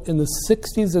built in the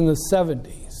 60s and the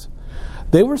 70s,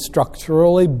 they were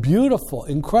structurally beautiful,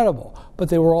 incredible, but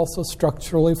they were also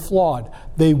structurally flawed.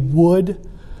 They would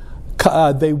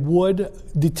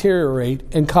deteriorate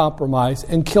and compromise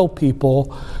and kill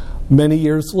people many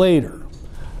years later.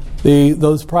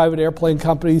 Those private airplane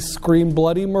companies screamed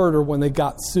bloody murder when they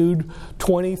got sued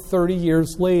 20, 30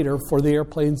 years later for the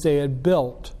airplanes they had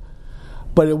built.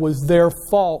 But it was their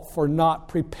fault for not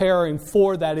preparing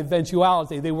for that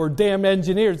eventuality. They were damn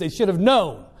engineers. They should have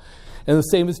known. And the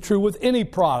same is true with any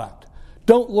product.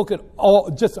 Don't look at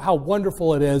just how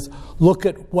wonderful it is. Look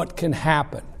at what can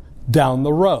happen down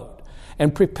the road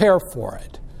and prepare for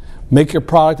it. Make your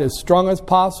product as strong as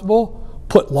possible.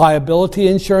 Put liability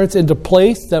insurance into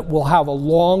place that will have a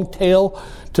long tail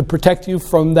to protect you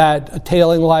from that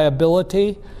tailing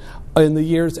liability in the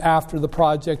years after the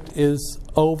project is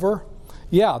over.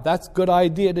 Yeah, that's a good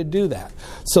idea to do that.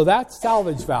 So that's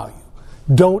salvage value.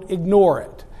 Don't ignore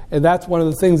it. And that's one of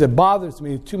the things that bothers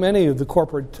me. Too many of the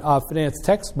corporate finance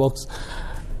textbooks,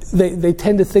 they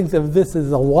tend to think of this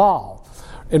as a law.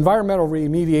 Environmental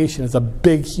remediation is a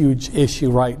big, huge issue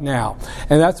right now.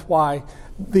 And that's why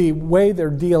the way they're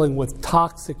dealing with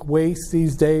toxic waste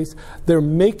these days,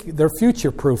 they're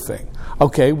future-proofing.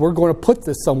 Okay, we're going to put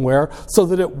this somewhere so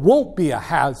that it won't be a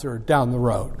hazard down the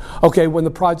road. Okay, when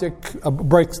the project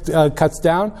cuts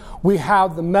down, we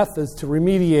have the methods to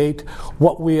remediate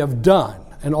what we have done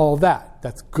and all that.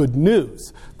 That's good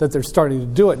news that they're starting to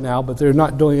do it now, but they're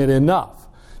not doing it enough.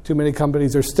 Too many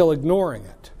companies are still ignoring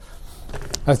it.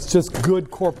 That's just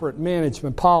good corporate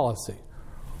management policy.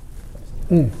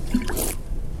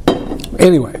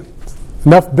 Anyway,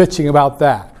 enough bitching about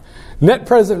that. Net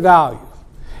present value.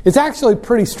 It's actually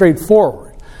pretty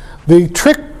straightforward. The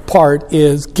trick part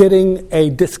is getting a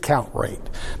discount rate,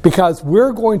 because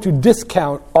we're going to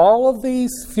discount all of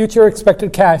these future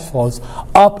expected cash flows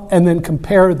up and then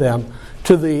compare them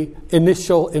to the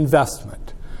initial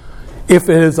investment. If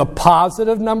it is a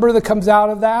positive number that comes out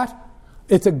of that,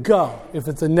 it's a go. If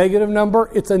it's a negative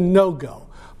number, it's a no-go.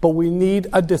 But we need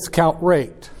a discount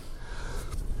rate.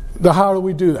 Now, how do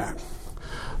we do that?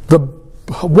 The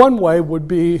one way would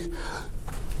be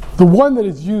the one that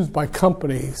is used by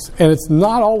companies, and it's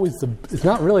not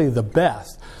really the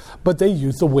best, but they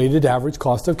use the weighted average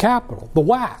cost of capital, the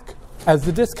WACC, as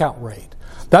the discount rate.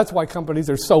 That's why companies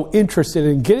are so interested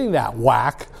in getting that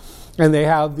WACC, and they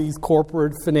have these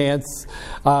corporate finance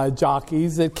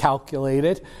jockeys that calculate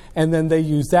it, and then they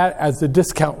use that as the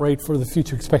discount rate for the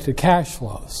future expected cash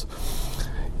flows.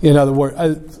 In other words,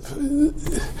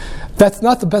 that's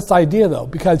not the best idea, though,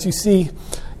 because you see,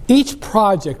 each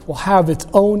project will have its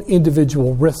own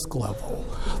individual risk level.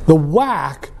 The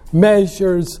WACC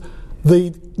measures the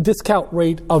discount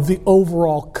rate of the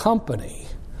overall company.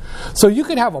 So you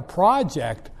could have a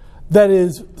project that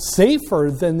is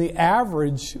safer than the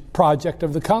average project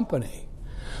of the company.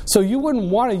 So you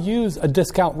wouldn't want to use a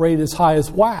discount rate as high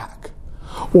as WACC.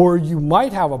 Or you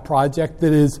might have a project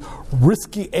that is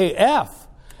risky AF,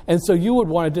 and so you would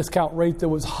want a discount rate that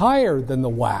was higher than the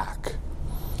WACC.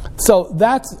 So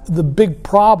that's the big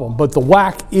problem, but the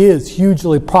WACC is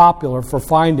hugely popular for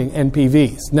finding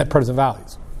NPVs, net present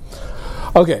values.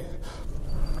 Okay,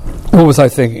 what was I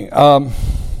thinking?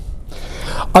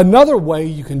 Another way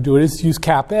you can do it is use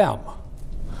CAPM.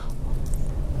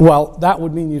 Well, that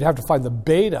would mean you'd have to find the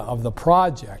beta of the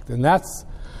project, and that's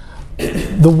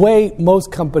the way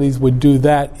most companies would do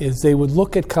that is they would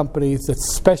look at companies that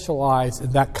specialize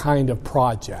in that kind of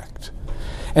project,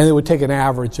 and they would take an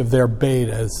average of their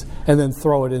betas and then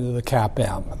throw it into the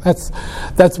CAPM.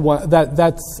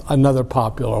 That's another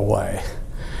popular way.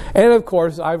 And of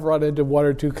course, I've run into one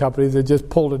or two companies that just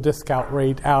pulled a discount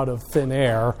rate out of thin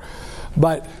air.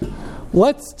 But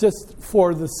let's just,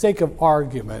 for the sake of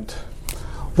argument,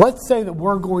 let's say that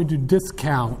we're going to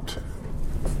discount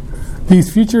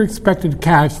these future expected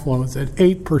cash flows at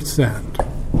 8%.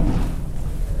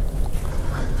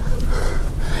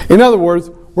 In other words,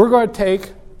 we're going to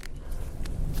take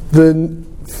the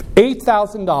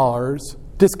 $8,000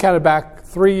 discounted back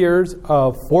 4 years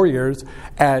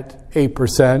at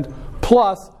 8%,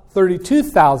 plus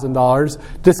 $32,000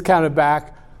 discounted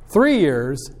back 3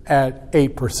 years at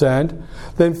 8%,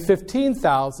 then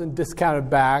 $15,000 discounted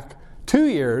back 2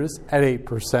 years at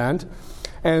 8%,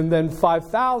 and then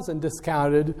 $5,000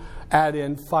 discounted, add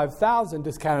in $5,000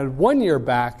 discounted 1 year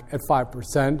back at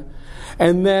 5%,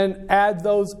 and then add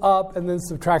those up and then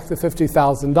subtract the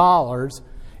 $50,000.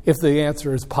 If the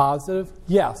answer is positive,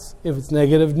 yes. If it's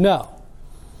negative, no.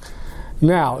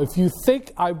 Now, if you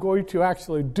think I'm going to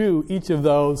actually do each of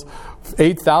those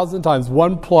 8,000 times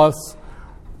 1 plus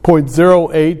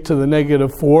 0.08 to the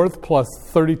negative fourth plus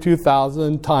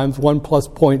 32,000 times 1 plus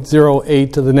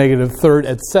 0.08 to the negative third,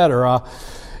 etc.,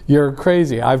 you're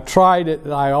crazy. I've tried it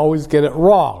and I always get it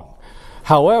wrong.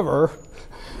 However,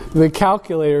 the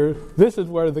calculator, this is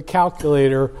where the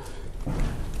calculator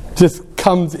just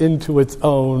comes into its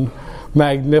own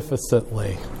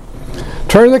magnificently.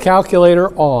 Turn the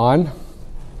calculator on.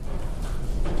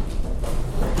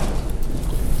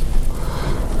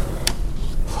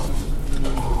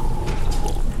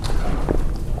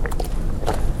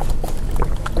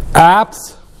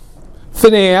 Apps,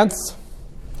 Finance,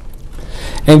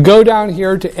 and go down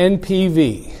here to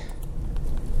NPV.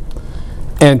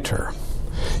 Enter.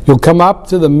 You'll come up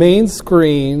to the main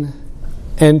screen,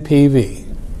 NPV.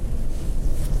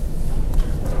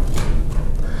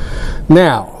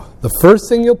 Now, the first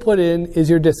thing you'll put in is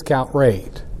your discount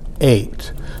rate,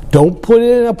 8. Don't put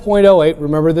it in a 0.08.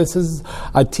 Remember, this is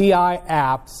a TI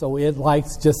app, so it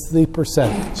likes just the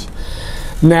percentage.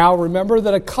 Now, remember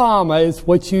that a comma is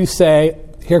what you say,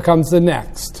 here comes the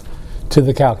next, to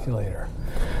the calculator.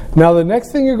 Now, the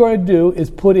next thing you're going to do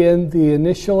is put in the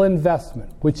initial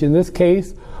investment, which in this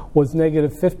case was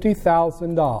negative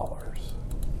 $50,000.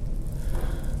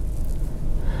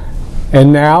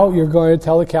 And now you're going to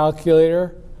tell the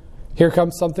calculator, here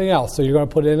comes something else. So you're going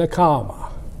to put in a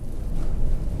comma.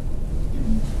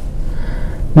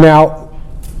 Now,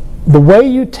 the way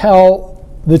you tell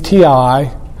the TI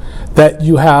that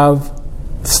you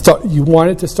want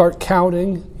it to start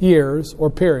counting years or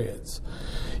periods,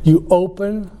 you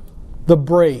open the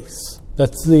brace.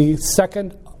 That's the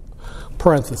second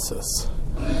parenthesis.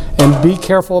 And be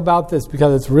careful about this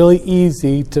because it's really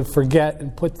easy to forget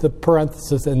and put the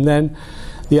parenthesis, and then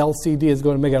the LCD is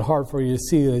going to make it hard for you to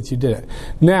see that you did it.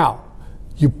 Now,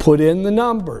 you put in the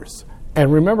numbers.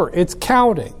 And remember, it's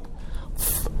counting.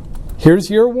 Here's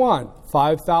year 1,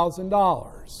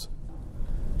 $5,000.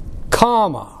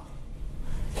 Comma.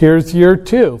 Here's year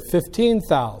 2,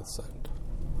 $15,000.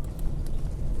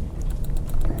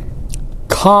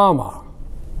 Comma.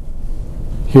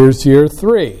 Here's year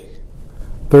 3,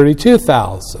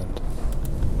 $32,000.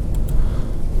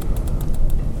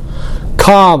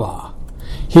 Comma.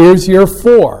 Here's year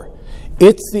 4.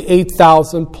 It's the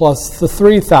 8,000 plus the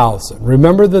 3,000.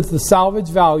 Remember that the salvage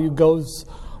value goes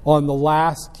on the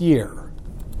last year.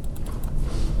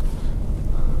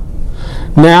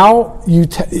 Now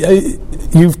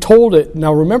you've told it.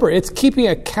 Now remember, it's keeping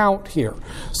a count here.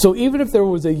 So even if there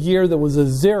was a year that was a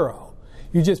 0,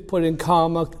 you just put in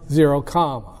comma, 0,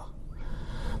 comma.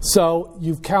 So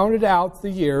you've counted out the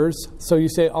years. So you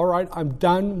say, all right, I'm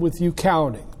done with you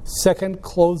counting. Second,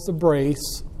 close the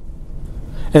brace.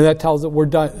 And that tells it we're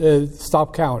done.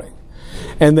 Stop counting.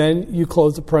 And then you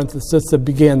close the parenthesis that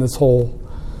began this whole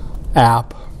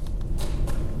app.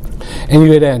 And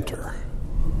you hit enter.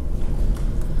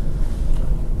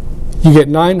 You get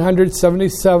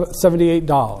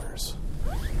 $978.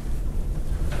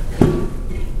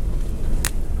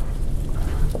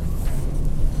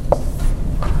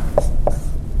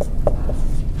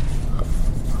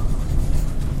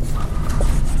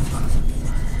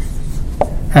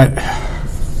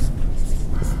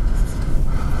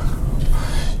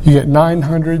 You get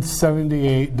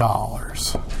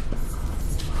 $978.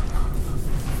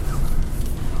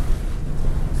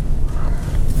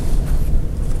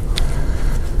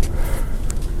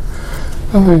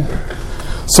 Okay.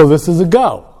 So this is a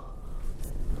go.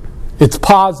 It's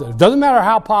positive. Doesn't matter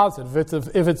how positive.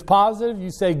 If it's positive,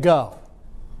 you say go.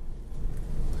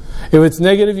 If it's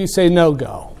negative, you say no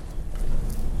go.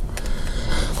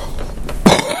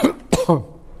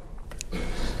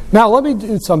 Now let me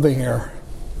do something here.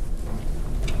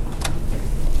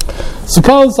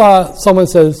 Suppose someone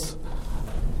says,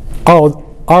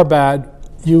 oh, our bad,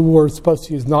 you were supposed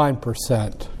to use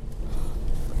 9%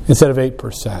 instead of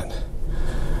 8%.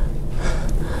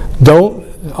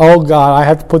 Don't oh God, I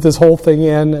have to put this whole thing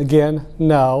in again?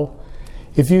 No.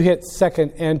 If you hit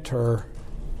second enter,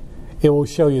 it will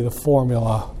show you the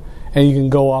formula. And you can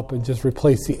go up and just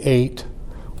replace the 8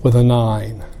 with a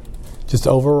 9. Just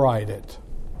override it.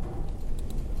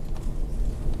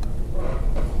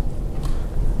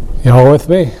 You all with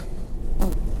me?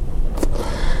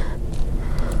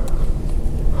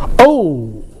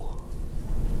 Oh!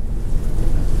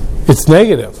 It's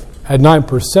negative at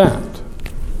 9%.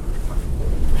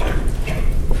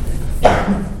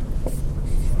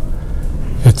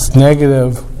 It's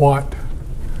negative, what?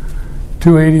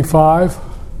 285?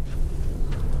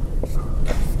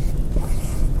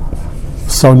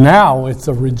 So now it's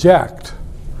a reject.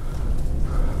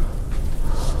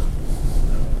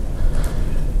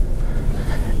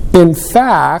 In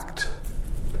fact,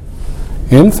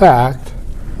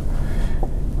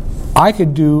 I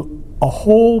could do a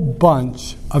whole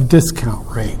bunch of discount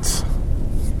rates.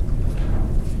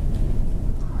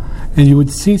 And you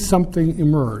would see something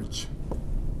emerge.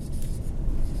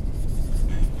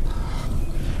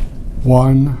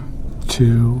 1,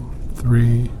 2,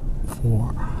 3,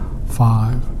 4,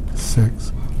 5,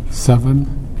 6,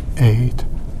 7, 8,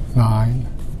 9,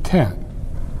 10.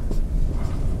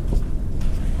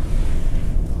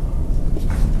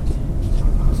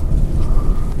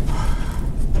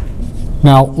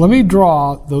 Now, let me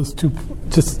draw those two,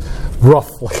 just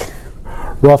roughly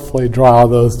draw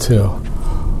those two.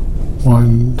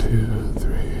 1, 2,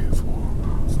 3, 4.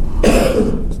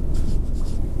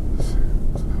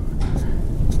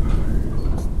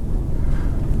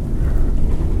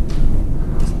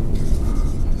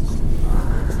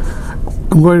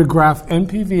 I'm going to graph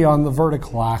NPV on the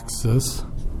vertical axis.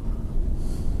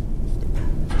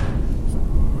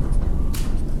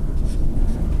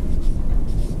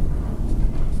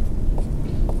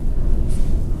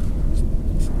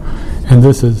 And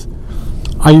this is,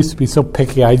 I used to be so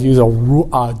picky, I'd use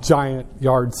a giant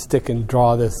yardstick and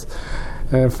draw this.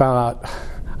 And I found out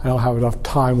I don't have enough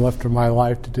time left in my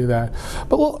life to do that.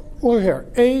 But look here,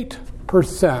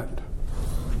 8%.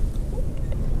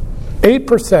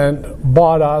 8%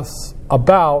 bought us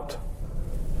about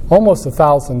almost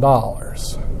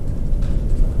 $1,000.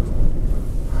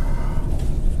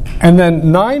 And then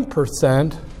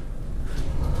 9%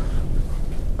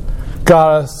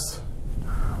 got us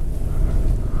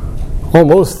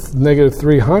almost negative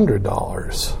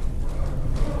 $300.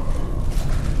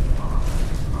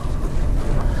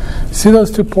 See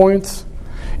those 2 points?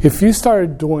 If you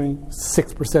started doing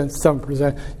 6%,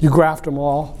 7%, you graphed them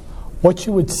all, what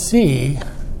you would see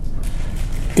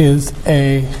is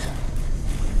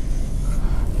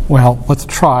well, let's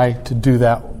try to do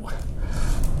that.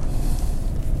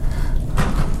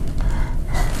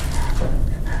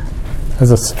 As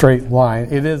a straight line.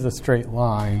 It is a straight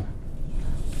line.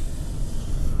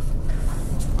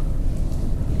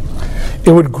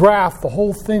 It would graph, the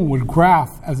whole thing would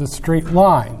graph as a straight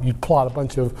line. You'd plot a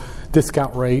bunch of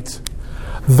discount rates.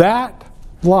 That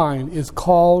line is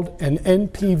called an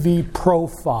NPV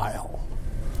profile.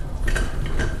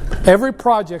 Every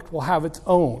project will have its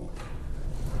own.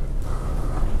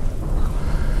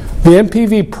 The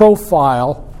NPV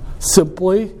profile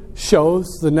simply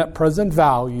shows the net present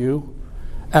value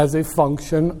as a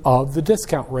function of the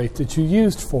discount rate that you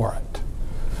used for it.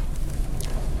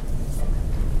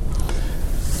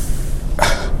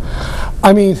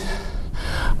 I mean,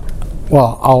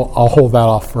 well, I'll hold that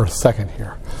off for a second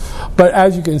here. But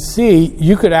as you can see,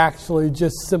 you could actually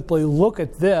just simply look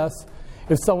at this.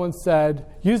 If someone said,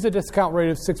 use a discount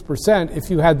rate of 6%, if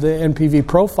you had the NPV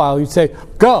profile, you'd say,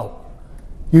 go.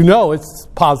 You know it's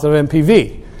positive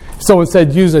NPV. If someone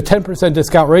said, use a 10%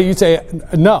 discount rate, you'd say,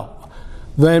 no.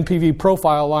 The NPV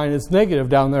profile line is negative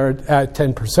down there at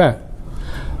 10%.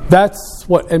 That's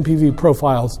what NPV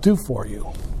profiles do for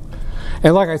you.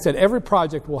 And like I said, every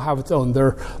project will have its own.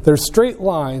 They're straight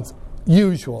lines,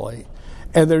 usually.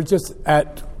 And they're just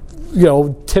at,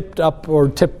 tipped up or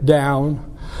tipped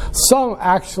down. Some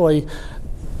actually,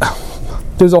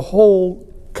 there's a whole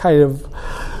kind of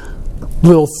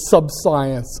little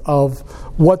sub-science of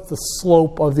what the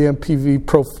slope of the NPV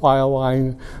profile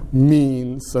line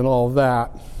means and all that.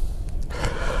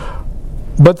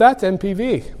 But that's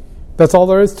NPV. That's all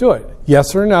there is to it.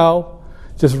 Yes or no,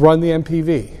 just run the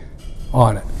NPV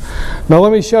on it. Now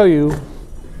let me show you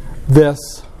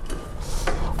this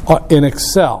in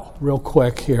Excel real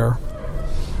quick here.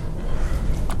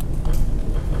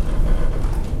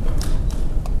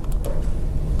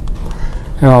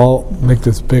 And I'll make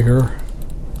this bigger.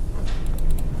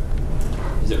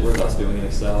 Is it worth us doing it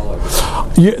Excel?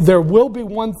 There will be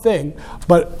one thing,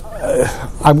 but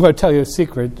I'm going to tell you a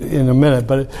secret in a minute,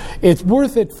 but it's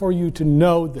worth it for you to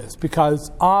know this,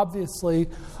 because obviously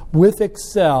with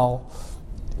Excel,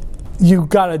 you've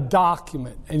got a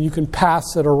document and you can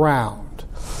pass it around.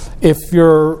 If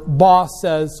your boss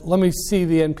says, let me see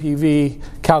the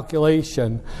NPV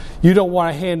calculation, you don't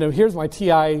want to hand them, here's my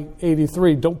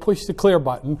TI-83, don't push the clear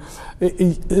button.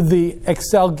 The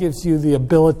Excel gives you the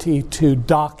ability to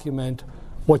document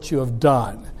what you have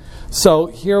done. So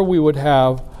here we would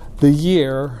have the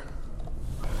year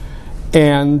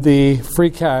and the free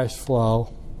cash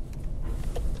flow.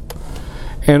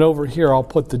 And over here I'll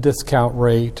put the discount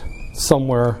rate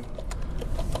somewhere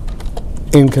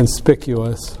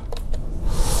inconspicuous.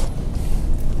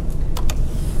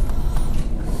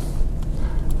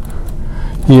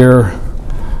 Year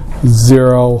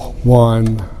 0,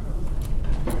 1.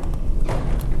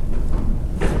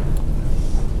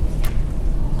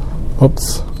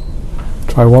 Oops.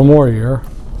 Try one more year.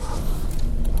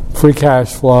 Free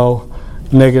cash flow,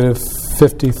 negative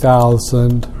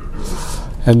 50,000.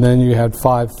 And then you had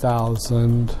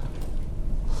 5,000.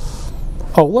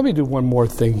 Oh, let me do one more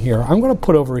thing here. I'm going to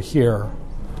put over here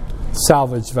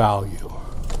salvage value.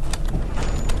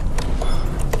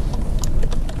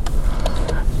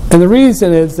 And the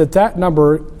reason is that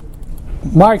number,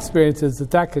 my experience is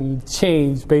that can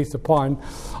change based upon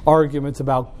arguments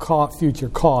about future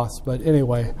costs. But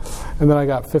anyway, and then I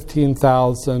got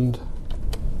 15,000.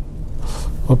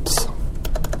 Oops.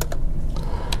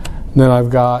 And then I've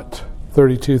got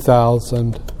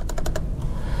 32,000. And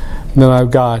then I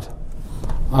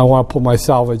want to put my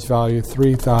salvage value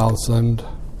 3,000.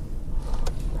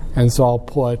 And so I'll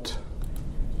put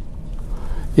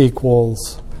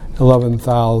equals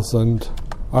 11,000.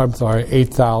 I'm sorry,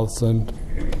 8,000.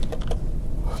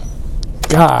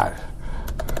 God.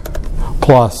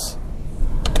 Plus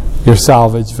your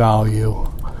salvage value,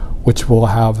 which we'll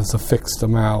have as a fixed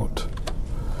amount.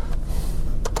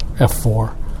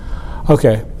 F4.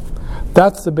 Okay.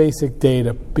 That's the basic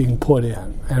data being put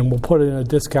in. And we'll put in a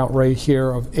discount rate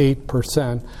here of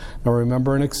 8%. Now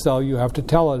remember, in Excel you have to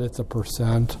tell it it's a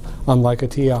percent, unlike a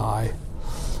TI.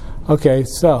 Okay,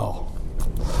 so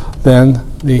then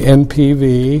the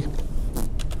NPV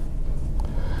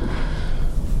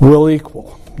will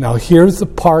equal. Now here's the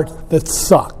part that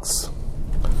sucks.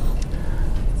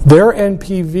 Their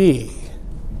NPV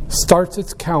starts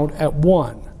its count at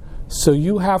 1. So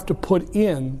you have to put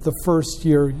in the first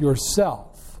year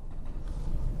yourself.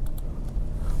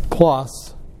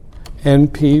 Plus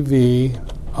NPV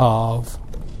of...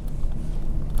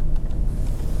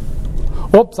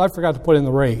 Oops, I forgot to put in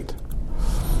the rate.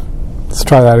 Let's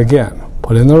try that again.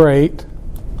 Put in the rate.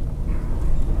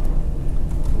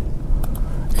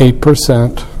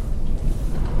 8%.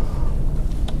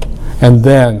 And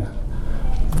then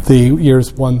the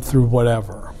years 1 through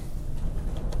whatever.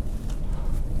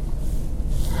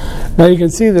 Now you can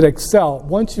see that Excel,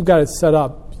 once you've got it set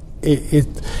up,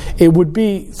 it would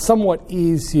be somewhat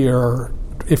easier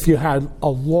if you had a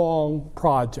long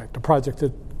project, a project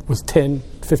that was 10,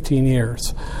 15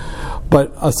 years.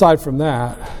 But aside from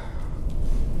that,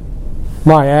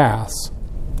 my ass.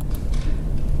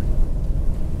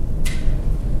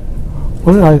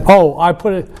 What did I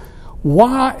put it,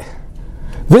 why?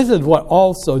 This is what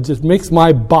also just makes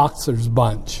my boxers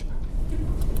bunch.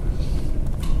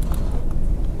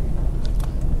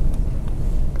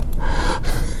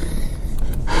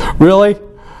 Really?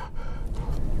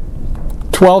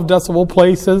 12 decimal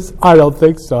places? I don't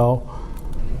think so.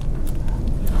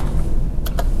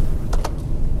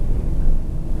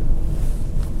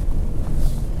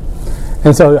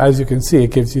 And so, as you can see,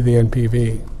 it gives you the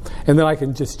NPV. And then I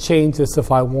can just change this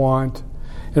if I want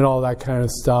and all that kind of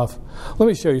stuff. Let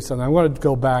me show you something. I'm going to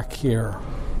go back here.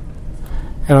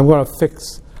 And I'm going to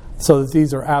fix so that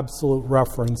these are absolute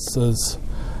references.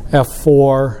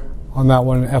 F4 on that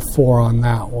one, and F4 on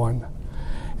that one.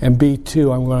 And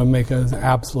B2, I'm going to make an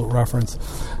absolute reference.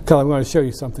 Because I'm going to show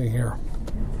you something here.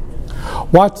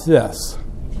 Watch this.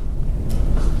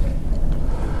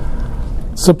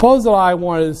 Suppose that I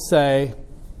wanted to say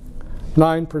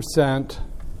 9%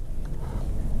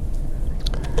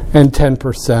 and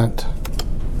 10%.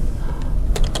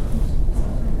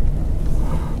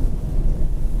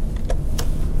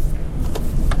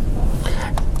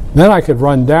 Then I could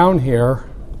run down here.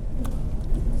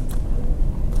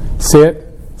 See it?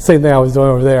 Same thing I was doing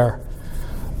over there.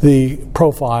 The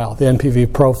profile, the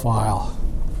NPV profile.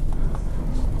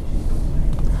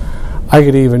 I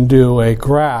could even do a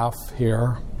graph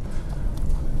here.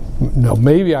 No,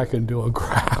 maybe I can do a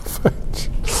graph.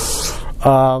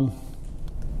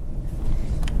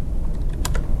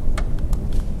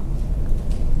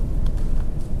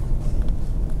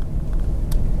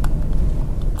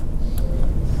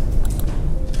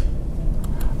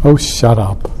 Oh, shut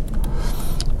up.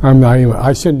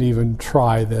 I shouldn't even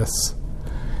try this.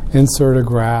 Insert a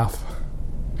graph.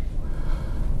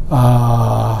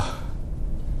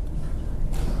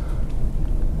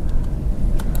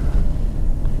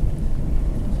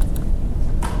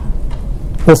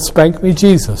 Well, spank me,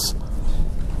 Jesus.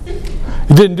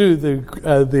 It didn't do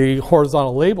the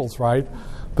horizontal labels right,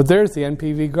 but there's the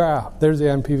NPV graph. There's the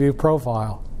NPV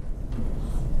profile.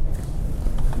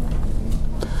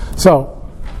 So,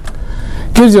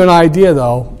 gives you an idea,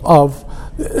 though, of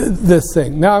this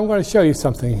thing. Now I'm going to show you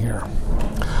something here.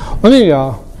 Let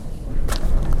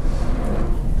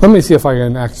me see if I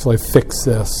can actually fix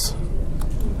this.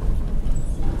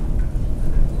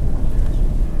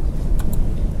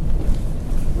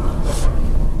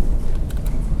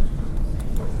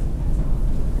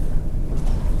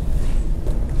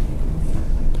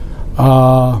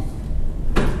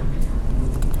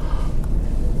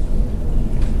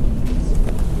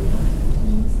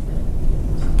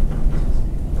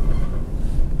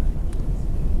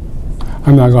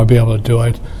 I'm not going to be able to do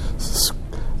it.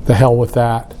 The hell with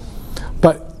that.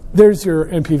 But there's your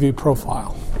NPV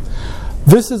profile.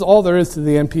 This is all there is to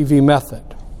the NPV method.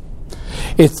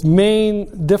 Its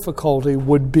main difficulty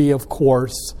would be, of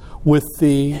course, with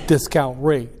the discount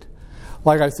rate.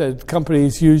 Like I said,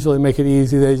 companies usually make it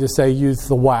easy. They just say use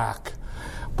the WACC,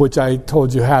 which I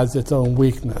told you has its own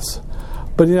weakness.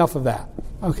 But enough of that.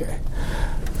 Okay.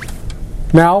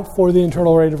 Now for the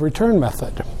internal rate of return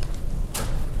method.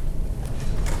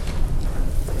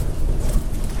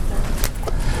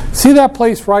 See that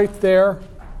place right there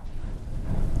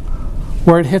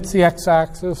where it hits the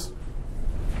x-axis?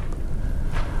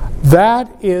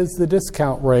 That is the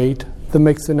discount rate that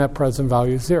makes the net present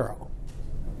value 0.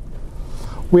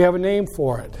 We have a name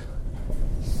for it.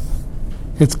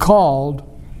 It's called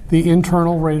the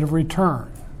internal rate of return.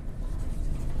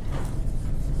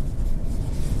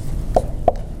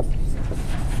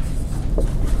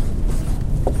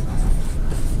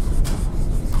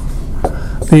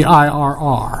 The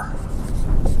IRR.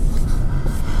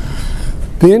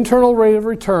 The internal rate of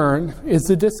return is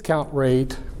the discount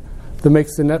rate that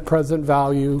makes the net present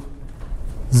value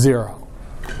 0.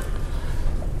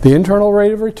 The internal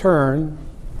rate of return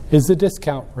is the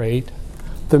discount rate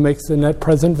that makes the net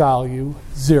present value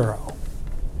 0.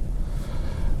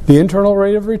 The internal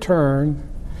rate of return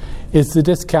is the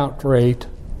discount rate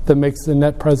that makes the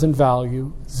net present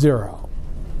value 0.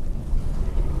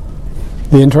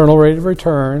 The internal rate of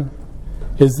return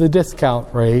is the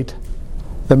discount rate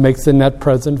that makes the net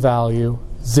present value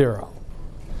 0.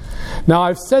 Now,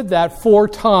 I've said that 4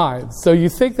 times, so you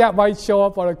think that might show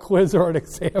up on a quiz or an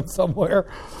exam somewhere?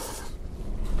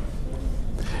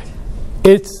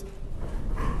 It's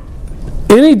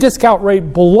any discount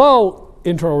rate below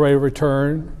internal rate of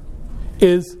return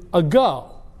is a go.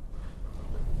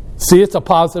 See, it's a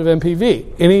positive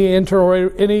NPV.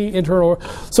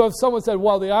 So if someone said,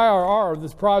 well, the IRR of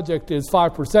this project is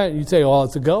 5%, you'd say, well,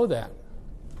 it's a go then.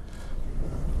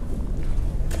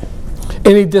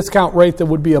 Any discount rate that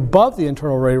would be above the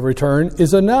internal rate of return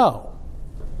is a no.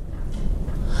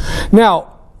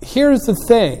 Now, here's the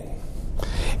thing,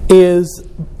 is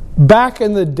back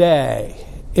in the day,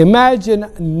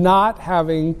 imagine not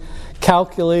having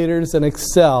calculators and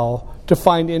Excel to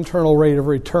find internal rate of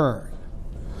return.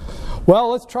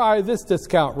 Well, let's try this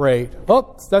discount rate.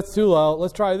 Oops, that's too low.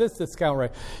 Let's try this discount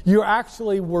rate. You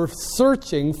actually were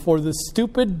searching for the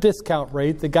stupid discount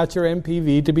rate that got your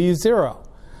NPV to be 0.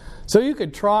 So you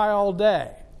could try all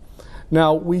day.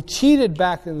 Now, we cheated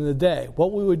back in the day.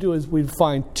 What we would do is we'd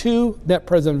find 2 net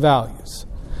present values.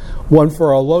 One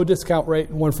for a low discount rate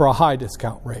and one for a high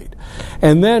discount rate.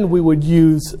 And then we would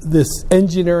use this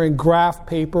engineering graph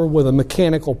paper with a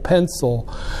mechanical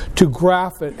pencil to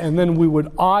graph it, and then we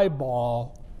would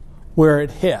eyeball where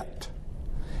it hit.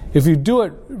 If you do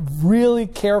it really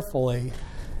carefully,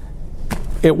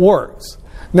 it works.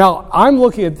 Now, I'm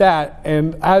looking at that,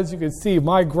 and as you can see,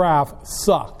 my graph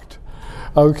sucked.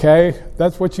 Okay?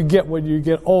 That's what you get when you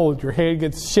get old. Your hand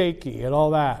gets shaky and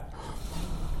all that.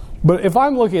 But if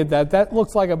I'm looking at that, that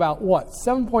looks like about what?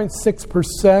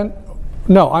 7.6%?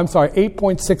 No, I'm sorry,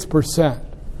 8.6%.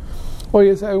 Well,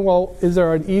 you say, well, is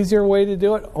there an easier way to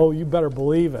do it? Oh, you better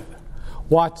believe it.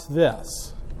 Watch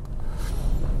this.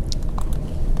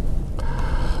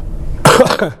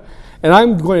 And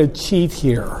I'm going to cheat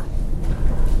here.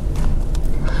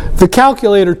 The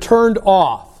calculator turned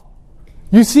off.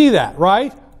 You see that,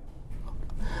 right?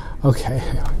 Okay.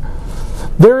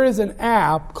 There is an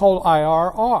app called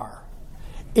IRR.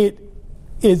 It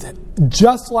is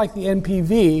just like the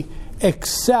NPV,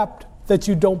 except that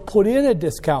you don't put in a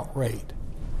discount rate.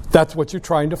 That's what you're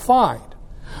trying to find.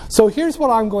 So here's what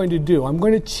I'm going to do. I'm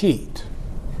going to cheat.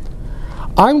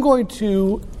 I'm going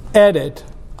to edit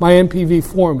my NPV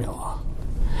formula.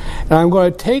 And I'm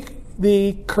going to take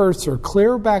the cursor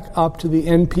clear back up to the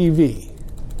NPV.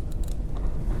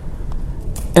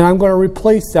 And I'm going to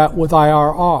replace that with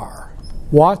IRR.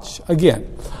 Watch again.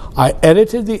 I'm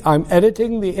editing the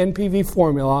NPV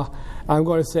formula. I'm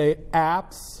going to say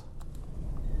apps.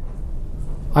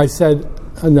 I said,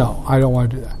 no, I don't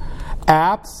want to do that.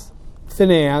 Apps,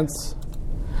 finance,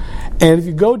 and if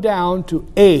you go down to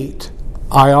 8,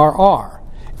 IRR.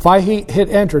 If I hit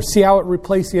enter, see how it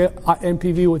replaced the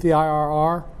NPV with the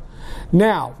IRR?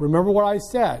 Now, remember what I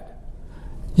said.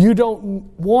 You don't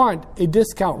want a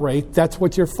discount rate. That's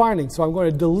what you're finding. So I'm going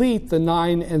to delete the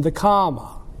 9 and the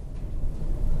comma.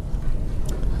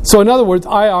 So in other words,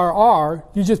 IRR,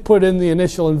 you just put in the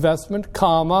initial investment,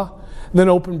 comma, then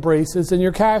open braces and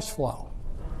your cash flow.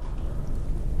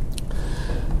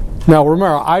 Now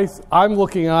remember,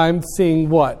 I'm seeing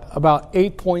what? About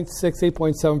 8.6,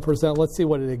 8.7%. Let's see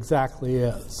what it exactly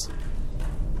is.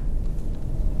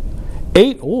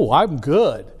 I'm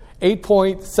good.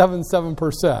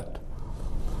 8.77%.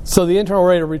 So the internal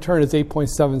rate of return is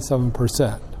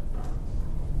 8.77%.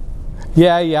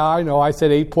 Yeah, I know. I said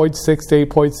 8.6 to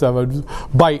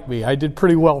 8.7. Bite me. I did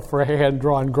pretty well for a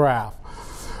hand-drawn graph.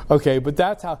 Okay, but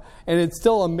that's how, and it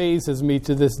still amazes me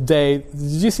to this day.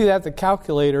 Did you see that? The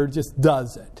calculator just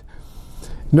does it.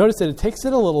 Notice that it takes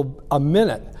it a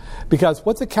minute, because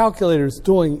what the calculator is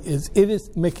doing is it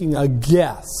is making a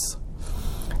guess.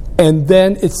 And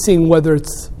then it's seeing whether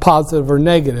it's positive or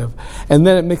negative. And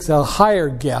then it makes a higher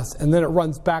guess. And then it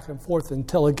runs back and forth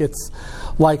until it gets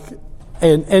like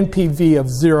an NPV of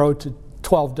 0 to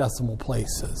 12 decimal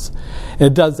places. And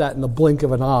it does that in the blink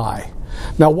of an eye.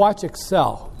 Now watch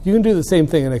Excel. You can do the same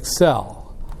thing in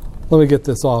Excel. Let me get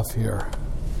this off here.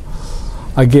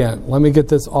 Again, let me get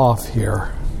this off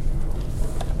here.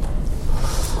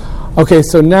 Okay,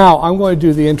 so now I'm going to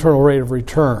do the internal rate of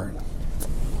return.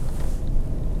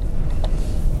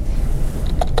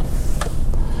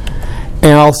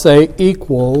 And I'll say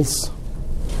equals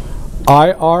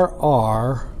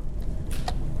IRR,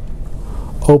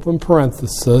 open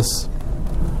parenthesis.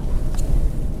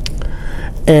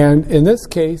 And in this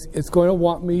case, it's going to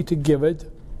want me to give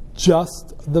it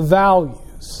just the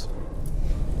values.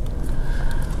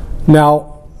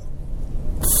 Now,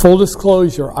 full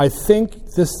disclosure, I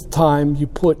think this time you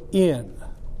put in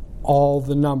all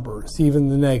the numbers, even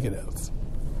the negatives,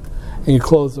 and you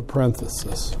close the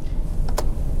parenthesis.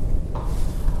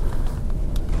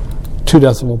 2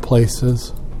 decimal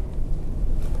places.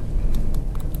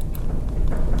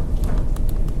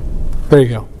 There you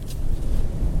go.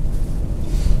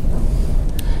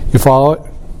 You follow it?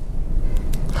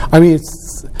 I mean,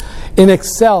 it's in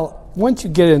Excel, once you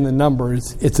get in the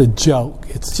numbers, it's a joke.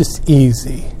 It's just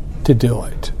easy to do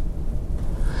it.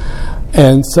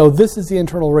 And so this is the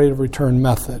internal rate of return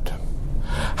method.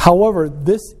 However,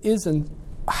 this isn't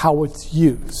how it's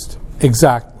used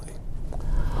exactly.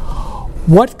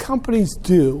 What companies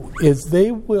do is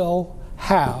they will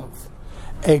have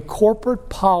a corporate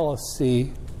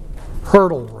policy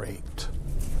hurdle rate.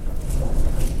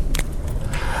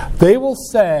 They will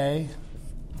say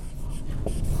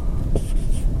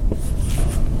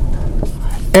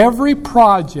every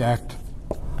project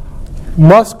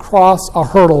must cross a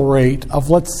hurdle rate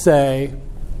of, let's say,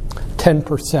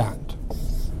 10%.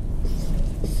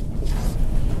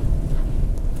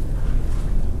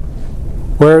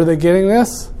 Where are they getting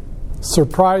this?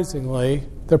 Surprisingly,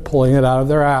 they're pulling it out of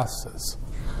their asses.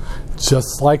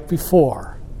 Just like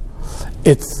before.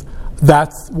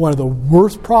 That's one of the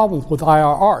worst problems with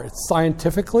IRR. It's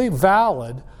scientifically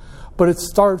valid, but it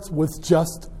starts with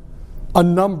just a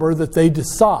number that they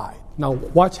decide. Now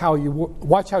watch how you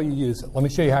use it. Let me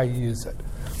show you how you use it.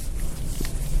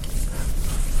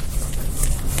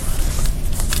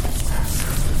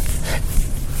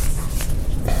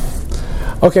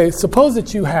 Okay, suppose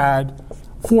that you had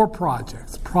 4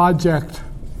 projects. Project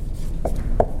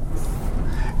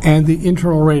and the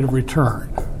internal rate of return.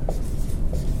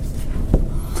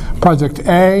 Project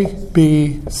A,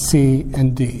 B, C,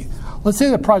 and D. Let's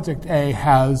say that project A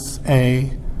has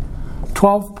a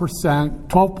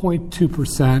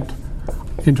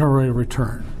 12.2% internal rate of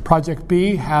return. Project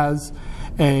B has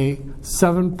a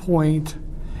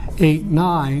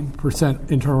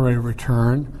 7.89% internal rate of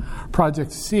return.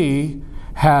 Project C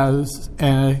has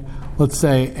let's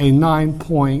say a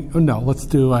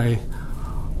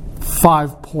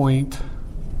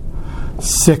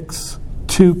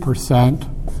 5.62%,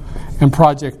 and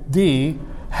project D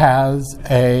has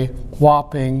a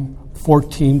whopping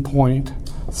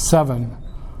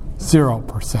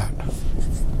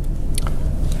 14.70%.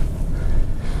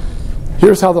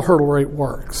 Here's how the hurdle rate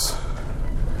works.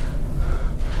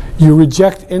 You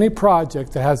reject any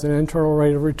project that has an internal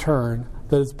rate of return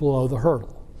that is below the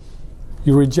hurdle.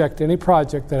 You reject any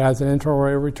project that has an internal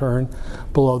rate of return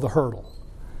below the hurdle.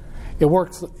 It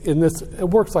works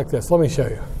like this. Let me show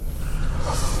you.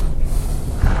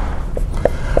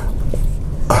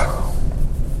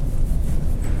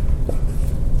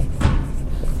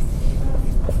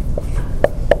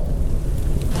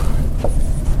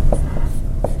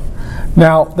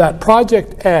 Now, that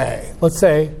project A, let's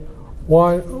say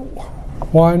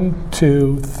 1,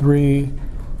 2, 3,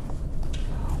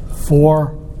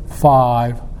 4,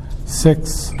 5,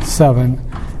 6,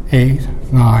 7, 8,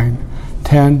 9,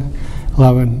 10,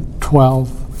 11, 12,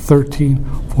 13,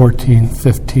 14,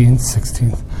 15,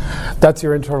 16. That's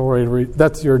your internal rate,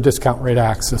 that's your discount rate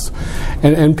axis.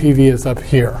 And NPV is up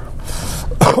here.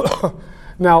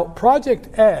 Now,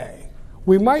 project A,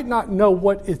 we might not know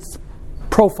what its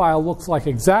profile looks like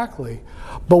exactly,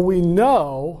 but we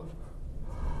know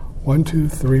 1, 2,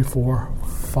 3, 4,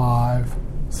 5,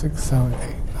 6, 7, 8,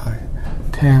 9,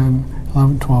 10,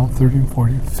 11, 12, 13,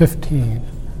 14, 15.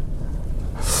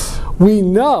 We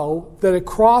know that it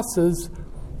crosses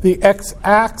the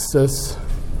x-axis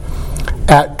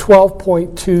at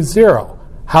 12.20.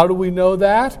 How do we know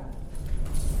that?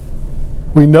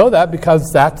 We know that because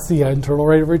that's the internal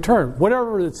rate of return.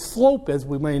 Whatever its slope is,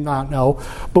 we may not know,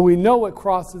 but we know it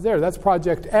crosses there. That's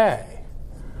project A.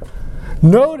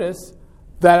 Notice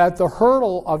that at the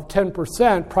hurdle of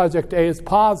 10%, project A is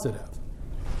positive.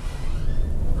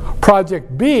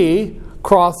 Project B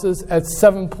crosses at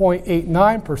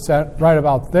 7.89%, right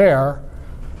about there.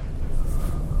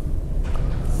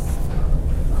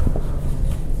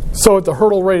 So at the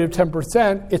hurdle rate of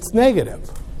 10%, it's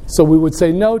negative. So we would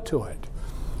say no to it.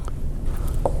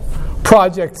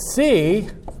 Project C,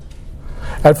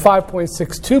 at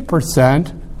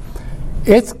 5.62%,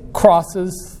 it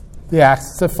crosses the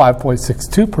axis at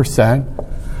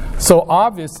 5.62%. So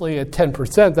obviously at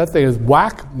 10%, that thing is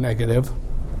whack negative.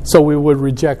 So we would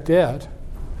reject it.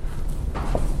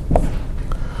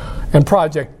 And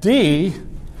project D,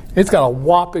 it's got a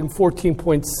whopping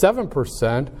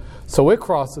 14.7%. So it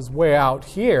crosses way out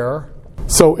here.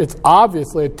 So it's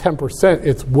obviously at 10%.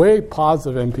 It's way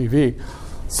positive NPV.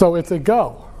 So it's a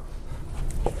go.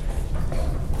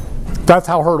 That's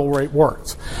how hurdle rate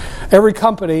works. Every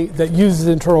company that uses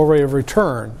internal rate of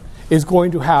return is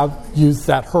going to have used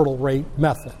that hurdle rate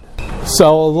method.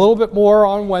 So a little bit more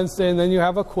on Wednesday, and then you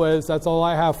have a quiz. That's all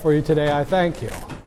I have for you today. I thank you.